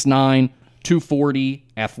 6'9", 240,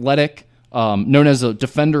 athletic. Known as a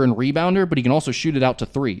defender and rebounder, but he can also shoot it out to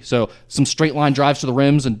 3. So some straight line drives to the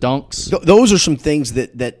rims and dunks. Those are some things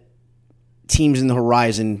that teams in the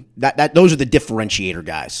horizon. Those are the differentiator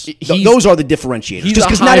guys. Those are the differentiators. He's just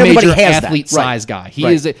because a not everybody high major has athlete that. Right. size guy. He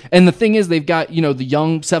is, and the thing is, they've got the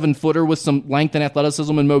young 7-footer with some length and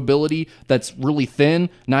athleticism and mobility that's really thin.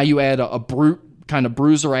 Now you add a brute kind of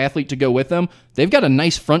bruiser athlete to go with them. They've got a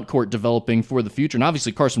nice front court developing for the future, and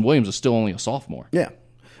obviously Carson Williams is still only a sophomore. Yeah.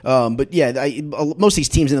 But yeah, most of these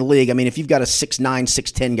teams in the league, I mean, if you've got a 6'9",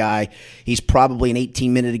 6'10" guy, he's probably an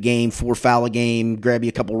 18-minute a game, 4-foul a game, grab you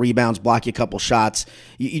a couple rebounds, block you a couple shots.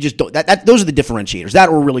 You just don't. Those are the differentiators.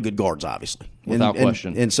 That were really good guards, obviously, without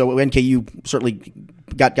question. And so NKU certainly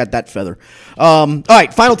got that feather. All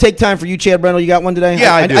right, final take time for you, Chad Brendel. You got one today?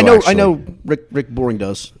 Yeah, I do. I know. Rick Boring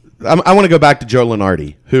does. I want to go back to Joe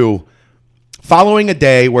Lunardi, who, following a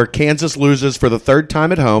day where Kansas loses for the third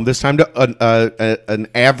time at home, this time to an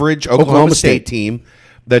average Oklahoma State team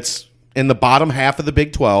that's in the bottom half of the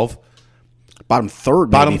Big 12. Bottom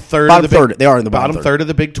third. Bottom third. They are in the bottom third of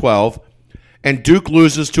the Big 12. And Duke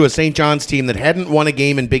loses to a St. John's team that hadn't won a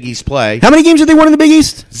game in Big East play. How many games did they win in the Big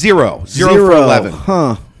East? Zero for 11.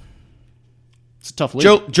 Huh. It's a tough league.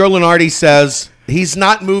 Joe Lunardi says he's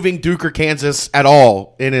not moving Duke or Kansas at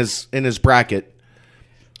all in his bracket.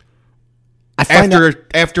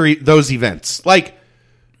 After those events, like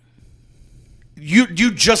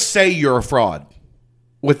you just say you're a fraud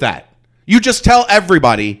with that. You just tell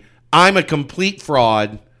everybody I'm a complete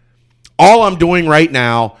fraud. All I'm doing right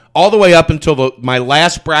now, all the way up until my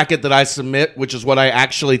last bracket that I submit, which is what I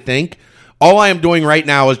actually think, all I am doing right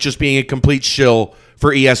now is just being a complete shill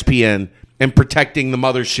for ESPN and protecting the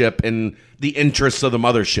mothership and the interests of the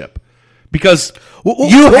mothership. Because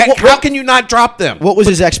how can you not drop them? What was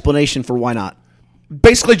his explanation for why not?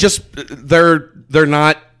 Basically, just they're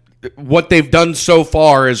not, what they've done so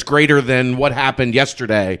far is greater than what happened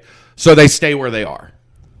yesterday, so they stay where they are.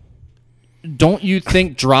 Don't you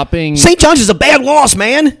think dropping St. John's is a bad loss,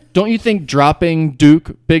 man? Don't you think dropping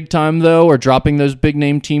Duke big time though, or dropping those big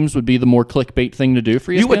name teams would be the more clickbait thing to do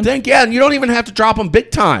for you? You would think, yeah, and you don't even have to drop them big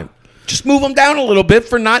time. Just move them down a little bit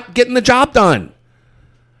for not getting the job done.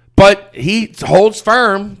 But he holds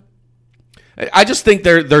firm. I just think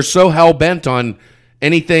they're so hell bent on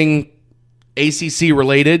anything ACC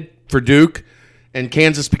related for Duke and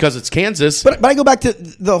Kansas because it's Kansas. But I go back to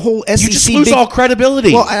the whole SEC. You just lose all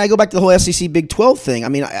credibility. Well, I go back to the whole SEC Big 12 thing. I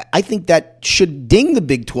mean, I think that should ding the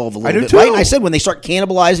Big 12 a little bit. Too. Right? And I said when they start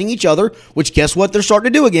cannibalizing each other, which guess what they're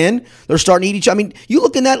starting to do again? They're starting to eat each other. I mean, you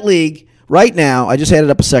look in that league right now. I just had it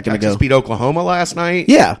up a second ago. Texas beat Oklahoma last night.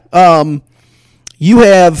 Yeah. You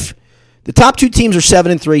have the top two teams are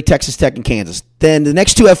 7-3, Texas Tech and Kansas. Then the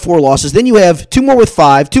next two have 4 losses. Then you have 2 more with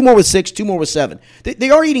 5, 2 more with 6, 2 more with 7.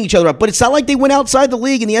 They are eating each other up, but it's not like they went outside the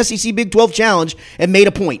league in the SEC Big 12 Challenge and made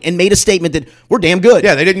a point and made a statement that we're damn good.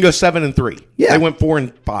 Yeah, they didn't go 7-3. Yeah. They went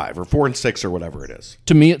 4-5 or 4-6 or whatever it is.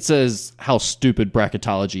 To me, it says how stupid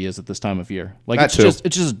bracketology is at this time of year. Like That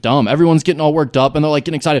it's just dumb. Everyone's getting all worked up and they're like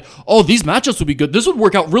getting excited. Oh, these matchups would be good. This would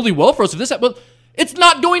work out really well for us if this happened. It's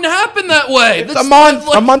not going to happen that way. It's a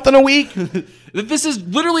month and a week. This is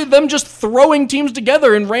literally them just throwing teams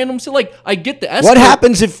together in random. Like, I get the S. What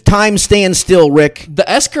happens if time stands still, Rick? The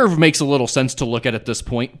S curve makes a little sense to look at this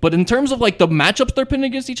point, but in terms of like the matchups they're pinning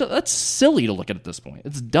against each other, that's silly to look at this point.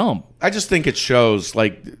 It's dumb. I just think it shows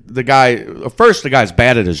like the guy's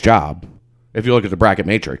bad at his job. If you look at the bracket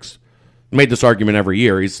matrix, I made this argument every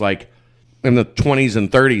year. He's like in the 20s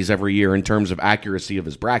and 30s every year in terms of accuracy of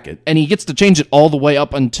his bracket. And he gets to change it all the way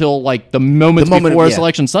up until like the moment before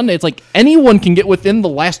Selection Sunday. It's like anyone can get within the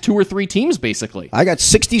last 2 or 3 teams, basically. I got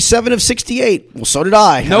 67 of 68. Well, so did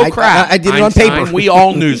I. No crap. I did it on paper. We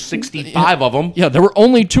all knew 65 of them. Yeah, there were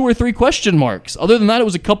only 2 or 3 question marks. Other than that, it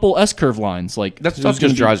was a couple S-curve lines. Like that stuff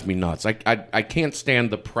just drives me nuts. I can't stand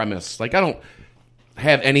the premise. Like, I don't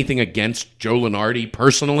have anything against Joe Lunardi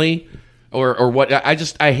personally. Or what?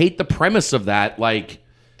 I hate the premise of that. Like,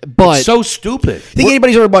 but it's so stupid. Think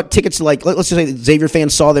anybody's ever bought tickets to, like, let's just say Xavier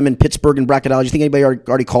fans saw them in Pittsburgh and bracketology? Think anybody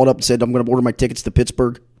already called up and said, I'm going to order my tickets to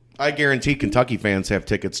Pittsburgh? I guarantee Kentucky fans have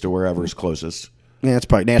tickets to wherever's closest. Yeah, that's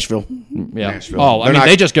probably Nashville. Yeah. Nashville. Oh, I mean,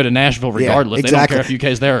 they just go to Nashville regardless. Yeah, exactly. They don't care if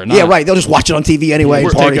UK's there or not. Yeah, right. They'll just watch it on TV anyway.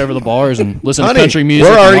 We'll take over the bars and listen Honey, to country music.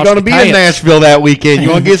 we're already going to be in Nashville that weekend.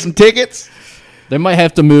 You want to get some tickets? They might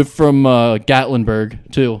have to move from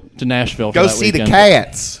Gatlinburg to Nashville. Go for that see weekend. the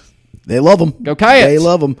Cats. They love them. Go Cats. They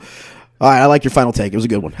love them. All right, I like your final take. It was a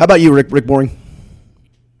good one. How about you, Rick Boring?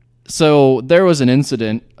 So there was an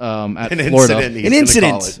incident at Florida. An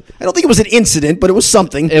incident. I don't think it was an incident, but it was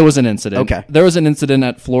something. It was an incident. Okay. There was an incident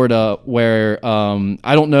at Florida where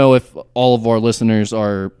I don't know if all of our listeners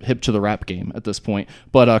are hip to the rap game at this point,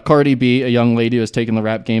 but Cardi B, a young lady who has taken the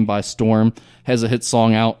rap game by storm, has a hit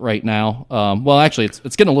song out right now. Well, actually,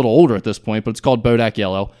 it's getting a little older at this point, but it's called Bodak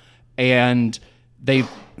Yellow. And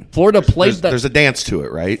Florida played that. There's a dance to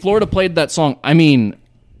it, right? Florida played that song. I mean,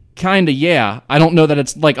 kind of, yeah. I don't know that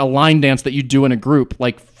it's like a line dance that you do in a group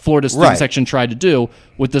like Florida's student section tried to do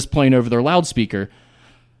with this playing over their loudspeaker.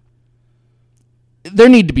 There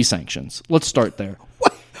need to be sanctions. Let's start there.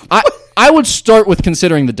 I would start with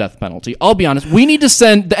considering the death penalty. I'll be honest. The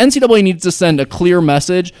NCAA needs to send a clear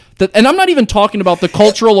message and I'm not even talking about the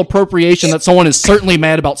cultural appropriation that someone is certainly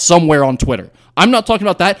mad about somewhere on Twitter. I'm not talking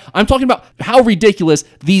about that. I'm talking about how ridiculous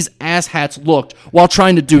these asshats looked while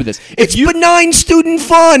trying to do this. It's benign student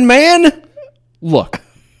fun, man. Look,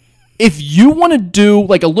 if you want to do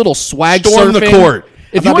like a little swag Storm surfing, the court.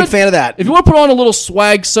 I'm not a big fan of that. If you want to put on a little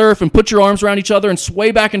swag surf and put your arms around each other and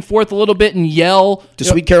sway back and forth a little bit and yell. To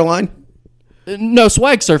Sweet Caroline? No,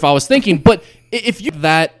 swag surf, I was thinking. But if you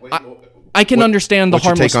I can understand the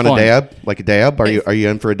harmless fun. What's your take on a dab? Like a dab? Are you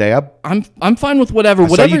in for a dab? I'm fine with whatever. I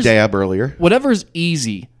saw you dab earlier. Whatever's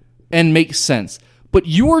easy and makes sense. But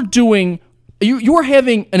you are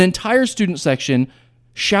having an entire student section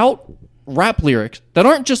shout rap lyrics that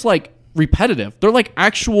aren't just like repetitive. They're like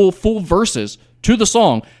actual full verses to the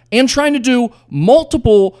song and trying to do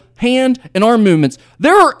multiple hand and arm movements.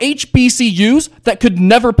 There are HBCUs that could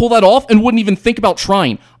never pull that off and wouldn't even think about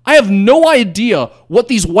trying. I have no idea what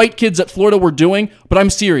these white kids at Florida were doing, but I'm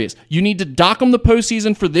serious. You need to dock them the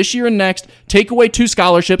postseason for this year and next, take away 2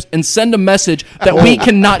 scholarships, and send a message that we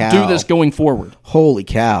cannot do this going forward. Holy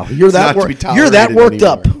cow. You're that worked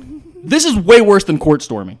up. This is way worse than court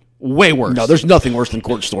storming. Way worse. No, there's nothing worse than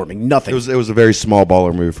court storming. Nothing. It was a very small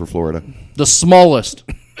baller move for Florida. The smallest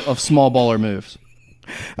of small baller moves.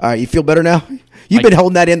 All right, you feel better now? You've been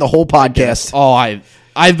holding that in the whole podcast. Oh,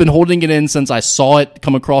 I've been holding it in since I saw it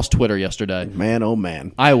come across Twitter yesterday. Man, oh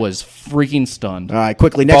man. I was freaking stunned. All right,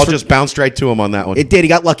 quickly. Ball just bounced right to him on that one. It did. He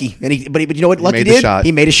got lucky. But you know what Lucky did?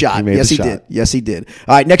 He made a shot. Yes, he did. Yes, he did.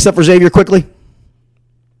 All right, next up for Xavier, quickly.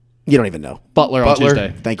 You don't even know. Butler on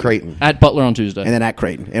Tuesday. Thank you. Creighton. At Butler on Tuesday. And then at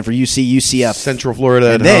Creighton. And for UCF. Central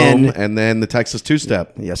Florida at home, and then the Texas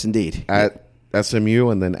two-step. Yes, indeed. At SMU,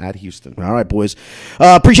 and then at Houston. All right, boys.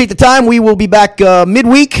 Appreciate the time. We will be back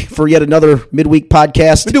midweek for yet another midweek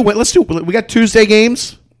podcast. We got Tuesday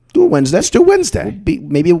games. Do it Wednesday. Let's do Wednesday.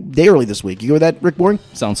 Maybe a day early this week. You go with that, Rick Boring?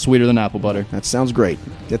 Sounds sweeter than apple butter. That sounds great.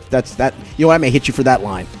 That's that. You know, I may hit you for that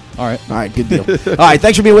line. All right, good deal. All right,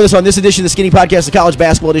 thanks for being with us on this edition of the Skinny Podcast, the College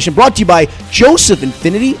Basketball Edition, brought to you by Joseph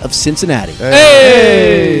Infinity of Cincinnati.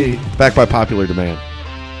 Hey! Back by popular demand.